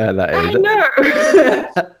nightmare, that is. I know.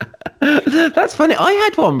 That's funny. I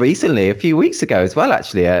had one recently, a few weeks ago as well,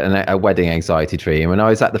 actually, a wedding anxiety dream. When I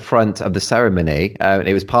was at the front of the ceremony,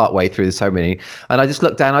 it was part way through the ceremony, and I just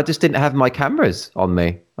looked down. I just didn't have my cameras on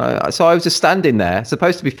me. So I was just standing there,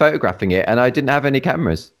 supposed to be photographing it, and I didn't have any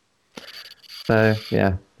cameras. So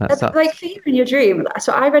yeah, that's up. Like for you in your dream.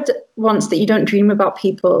 So I read once that you don't dream about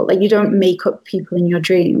people, like you don't make up people in your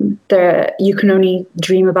dream. You can only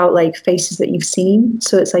dream about like faces that you've seen.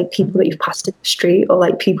 So it's like people that you've passed in the street or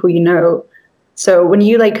like people you know. So when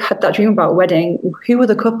you like had that dream about a wedding, who were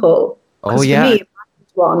the couple? Oh For yeah. me,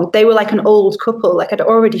 they were like an old couple. Like I'd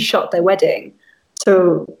already shot their wedding.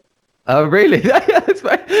 So Oh really? That's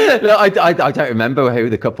right. No, I don't remember who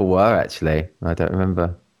the couple were actually. I don't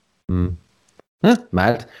remember. Huh,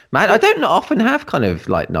 mad. I don't often have kind of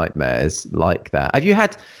like nightmares like that. Have you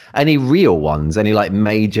had any real ones? Any like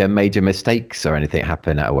major mistakes or anything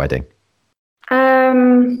happen at a wedding?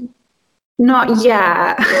 not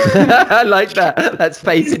yet. I like that. That's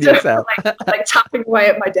facing yourself. like tapping away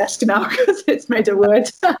at my desk now because it's made a word.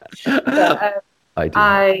 But,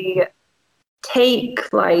 I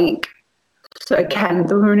take like, so again,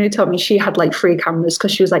 the woman who told me, she had like 3 cameras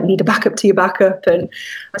because she was like, need a backup to your backup. And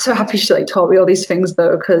I'm so happy she like taught me all these things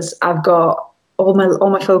though, because I've got all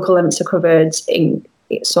my focal lengths are covered in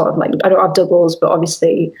sort of like, I don't have doubles, but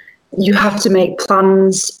obviously you have to make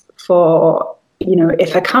plans for, you know,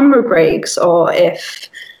 if a camera breaks or if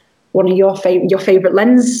one of your favorite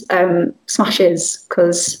lens smashes,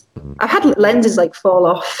 because I've had lenses like fall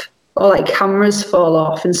off or like cameras fall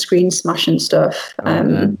off and screen smash and stuff,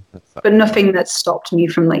 but nothing that stopped me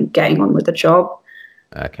from like getting on with the job.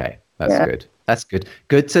 Okay, that's good. That's good.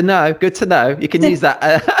 Good to know. Good to know. You can use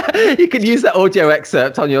that. You can use that audio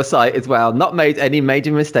excerpt on your site as well. Not made any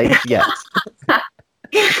major mistakes yet.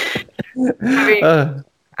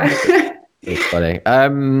 It's funny.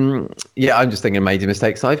 Yeah, I'm just thinking major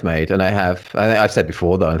mistakes I've made, and I've said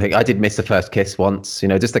before that I think I did miss the first kiss once. You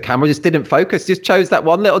know, just the camera just didn't focus. Just chose that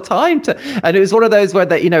one little time and it was one of those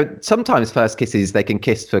where you know, sometimes first kisses they can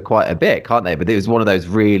kiss for quite a bit, can't they? But it was one of those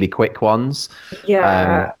really quick ones.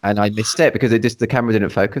 Yeah. And I missed it because the camera didn't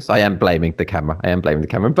focus. I am blaming the camera,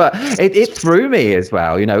 but it threw me as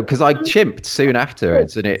well. You know, because I chimped soon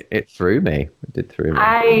afterwards, and it threw me. It did throw me.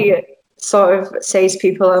 I sort of say to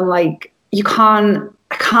people, I'm like, I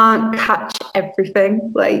can't catch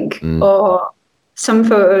everything, like, or some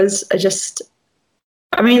photos are just,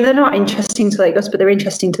 I mean, they're not interesting to like us, but they're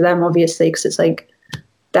interesting to them, obviously, because it's like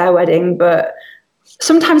their wedding. But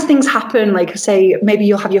sometimes things happen, like say, maybe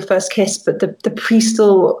you'll have your first kiss, but the priest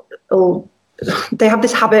will they have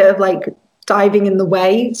this habit of like diving in the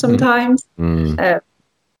way sometimes.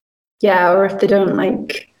 Yeah, or if they don't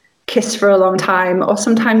like kiss for a long time, or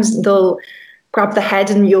sometimes they'll grab the head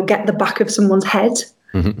and you'll get the back of someone's head.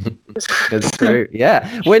 That's true.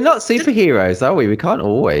 Yeah. We're not superheroes, are we? We can't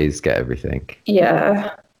always get everything.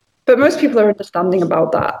 Yeah. But most people are understanding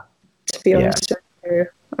about that, to be honest with you.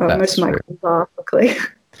 Most of my couples are, luckily.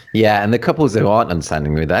 Yeah, and the couples who aren't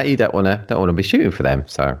understanding with that, you don't want to be shooting for them.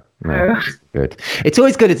 So good. It's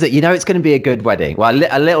always good. Is that, you know, it's going to be a good wedding. Well,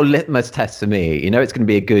 a little litmus test for me. You know, it's going to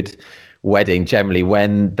be a good wedding generally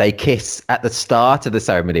when they kiss at the start of the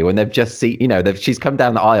ceremony, when they've just seen, you know, she's come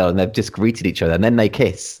down the aisle and they've just greeted each other, and then they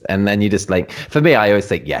kiss, and then you just like, for me, I always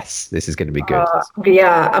think, yes, this is going to be good.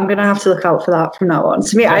 Yeah, I'm gonna have to look out for that from now on.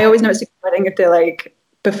 To me, I always know it's a good wedding if they're like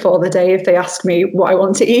before the day, if they ask me what I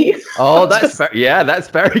want to eat. Oh, that's that's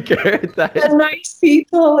very good. They're nice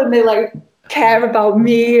people, and they like care about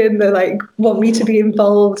me, and they like want me to be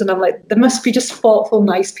involved, and I'm like, there must be just thoughtful,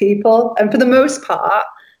 nice people, and for the most part,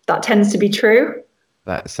 that tends to be true.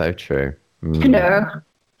 That's so true. You know,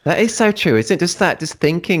 that is so true. Isn't it? Just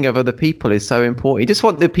thinking of other people is so important. You just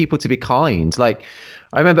want the people to be kind. Like,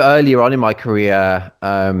 I remember earlier on in my career,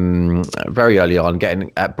 very early on,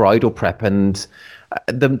 getting at bridal prep, and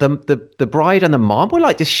the bride and the mom were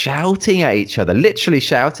like just shouting at each other, literally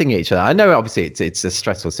shouting at each other. I know obviously it's a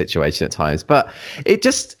stressful situation at times, but it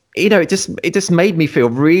just, you know, it just made me feel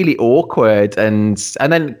really awkward. And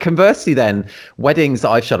then conversely, then weddings that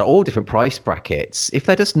I've shot at all different price brackets, if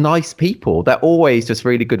they're just nice people, they're always just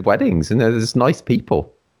really good weddings, and they're just nice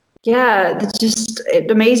people. Yeah,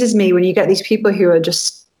 it amazes me when you get these people who are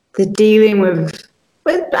just, they're dealing with,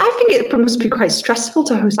 I think it must be quite stressful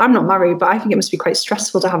to host. I'm not married, but I think it must be quite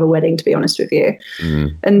stressful to have a wedding, to be honest with you.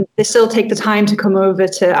 And they still take the time to come over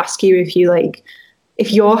to ask you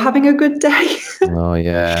if you're having a good day. Oh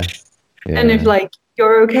yeah. And if like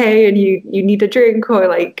you're okay and you need a drink, or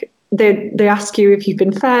like they ask you if you've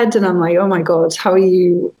been fed, and I'm like, oh my God, how are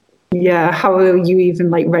you even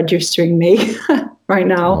like registering me right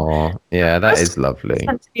now? Oh, yeah, that is lovely. It's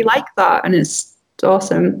meant to be like that, and it's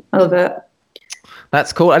awesome. I love it.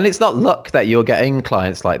 That's cool. And it's not luck that you're getting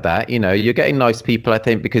clients like that. You know, you're getting nice people, I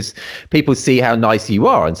think, because people see how nice you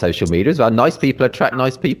are on social media as well. Nice people attract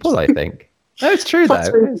nice people, I think. No, it's true Plus,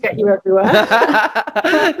 though. we get you everywhere.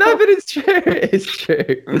 No, but it's true. It's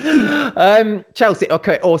true. Chelsea.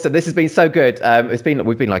 Okay, awesome. This has been so good.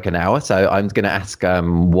 We've been like an hour, so I'm going to ask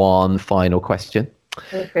one final question,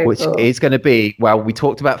 Okay, which cool. is going to be, well, we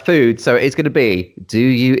talked about food, so it's going to be, do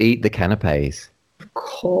you eat the canapes? Of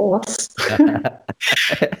course.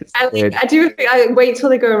 It's good. I do think I wait till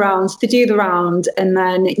they go around. They do the round, and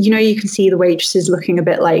then you can see the waitresses looking a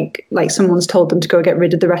bit like someone's told them to go get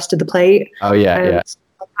rid of the rest of the plate. Oh yeah, yeah.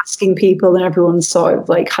 Asking people, and everyone's sort of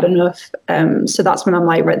like had enough. So that's when I'm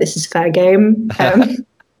like, right, this is fair game.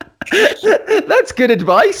 That's good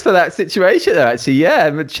advice for that situation, though, actually. Yeah,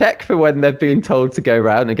 and check for when they're being told to go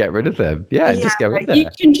around and get rid of them. Yeah, and just go in there. You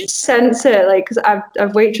can just sense it, like, because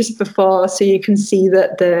I've waitressed before, so you can see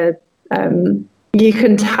that you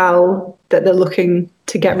can tell that they're looking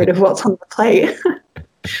to get rid of what's on the plate.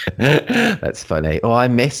 That's funny. Oh, I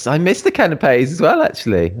miss the canapes as well.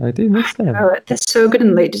 Actually, I do miss them. Oh, they're so good in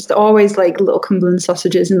the Lake. Just always like little Cumberland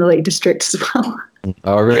sausages in the Lake District as well.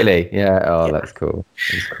 Oh, really? Yeah. Oh, yeah. That's cool.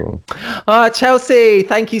 That's cool. Chelsea,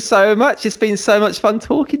 thank you so much. It's been so much fun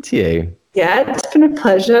talking to you. Yeah, it's been a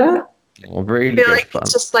pleasure. Oh, really I feel good fun.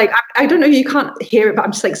 It's just like I don't know, you can't hear it, but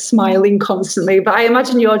I'm just like smiling constantly. But I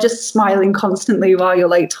imagine you're just smiling constantly while you're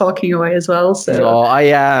like talking away as well. So I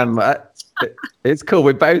am. It's cool.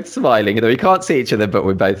 We're both smiling. We can't see each other, but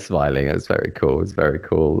we're both smiling. It's very cool. It's very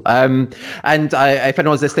cool. And if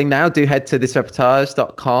anyone's listening now, do head to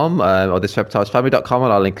thisreportage.com or thisreportagefamily.com,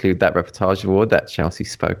 and I'll include that reportage award that Chelsea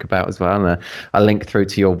spoke about as well. And I'll link through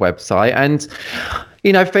to your website. And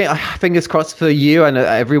fingers crossed for you and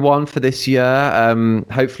everyone for this year.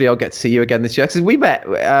 Hopefully I'll get to see you again this year, because we met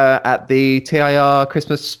at the TIR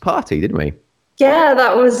Christmas party, didn't we? Yeah,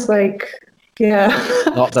 that was like, yeah.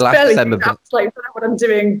 Not the last December. I was like, I don't know what I'm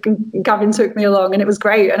doing. Gavin took me along, and it was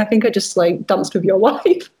great. And I think I just like danced with your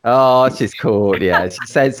wife. Oh, she's cool. Yeah, she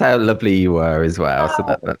says how lovely you were as well.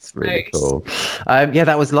 So that's really cool. Yeah,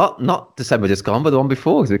 that was not December just gone, but the one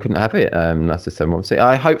before, because we couldn't have it last December. Obviously,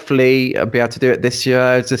 I hopefully I'll be able to do it this year.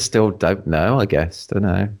 I just still don't know. I guess don't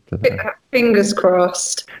know. Fingers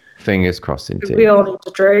crossed. Fingers crossed, indeed. We all need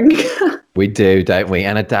to drink. We do, don't we?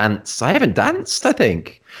 And a dance. I haven't danced, I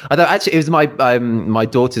think. Although actually, it was my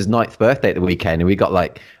daughter's 9th birthday at the weekend, and we got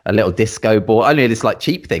like a little disco ball. Only this like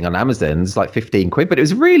cheap thing on Amazon. It's like 15 quid, but it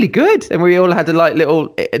was really good. And we all had a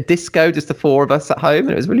little disco, just the 4 of us at home,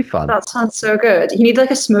 and it was really fun. That sounds so good. You need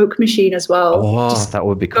like a smoke machine as well. Oh, that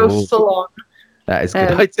would be cool. Go full on. That is a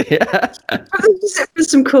good idea.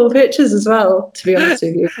 There's some cool pictures as well, to be honest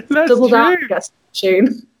with you. Double down and get a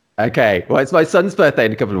machine. Okay, well, it's my son's birthday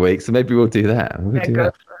in a couple of weeks, so maybe we'll do that.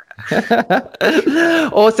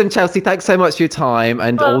 Awesome, Chelsea. Thanks so much for your time,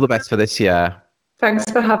 and all the best for this year. Thanks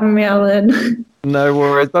for having me, Alan. No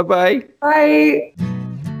worries. Bye-bye. Bye.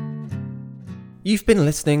 You've been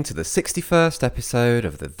listening to the 61st episode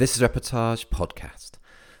of the This Is Reportage podcast.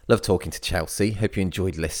 Love talking to Chelsea. Hope you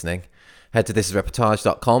enjoyed listening. Head to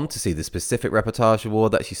thisisreportage.com to see the specific reportage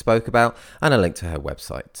award that she spoke about, and a link to her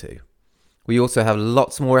website too. We also have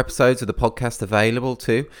lots more episodes of the podcast available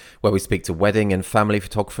too, where we speak to wedding and family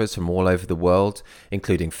photographers from all over the world,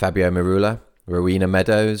 including Fabio Marula, Rowena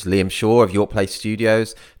Meadows, Liam Shaw of York Place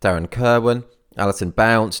Studios, Darren Kerwin, Alison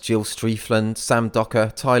Bounce, Jill Streefland, Sam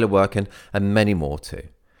Docker, Tyler Workin, and many more too.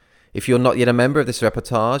 If you're not yet a member of This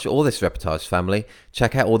Reportage or This Reportage family,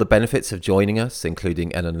 check out all the benefits of joining us,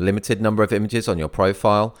 including an unlimited number of images on your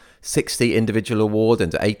profile, 60 individual award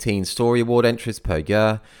and 18 story award entries per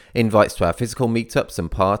year, invites to our physical meetups and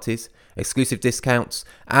parties, exclusive discounts,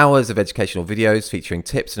 hours of educational videos featuring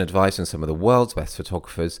tips and advice from some of the world's best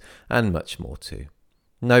photographers, and much more too.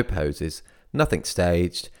 No poses, nothing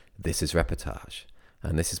staged. This is Reportage.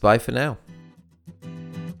 And this is bye for now.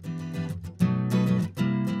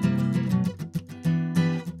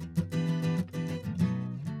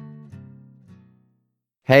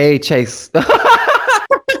 Hey, Chase. Oh,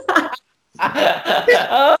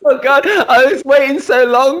 God. I was waiting so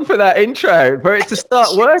long for that intro, for it to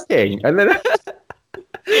start working. And then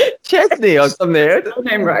Chesney or something.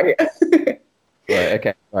 Name right.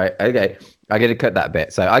 Okay. Right. Okay. I'm going to cut that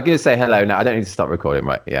bit. So I'm going to say hello now. I don't need to stop recording.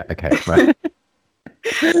 Right. Yeah. Okay. Right.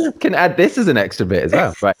 Can add this as an extra bit as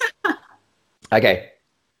well. Right. Okay.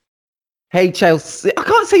 Hey, Chelsea. I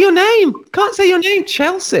can't say your name.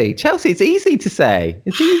 Chelsea. Chelsea, it's easy to say.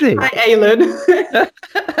 It's easy. Hi, Aylin.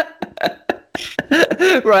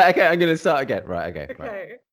 Right, okay, I'm going to start again. Right, okay. Okay.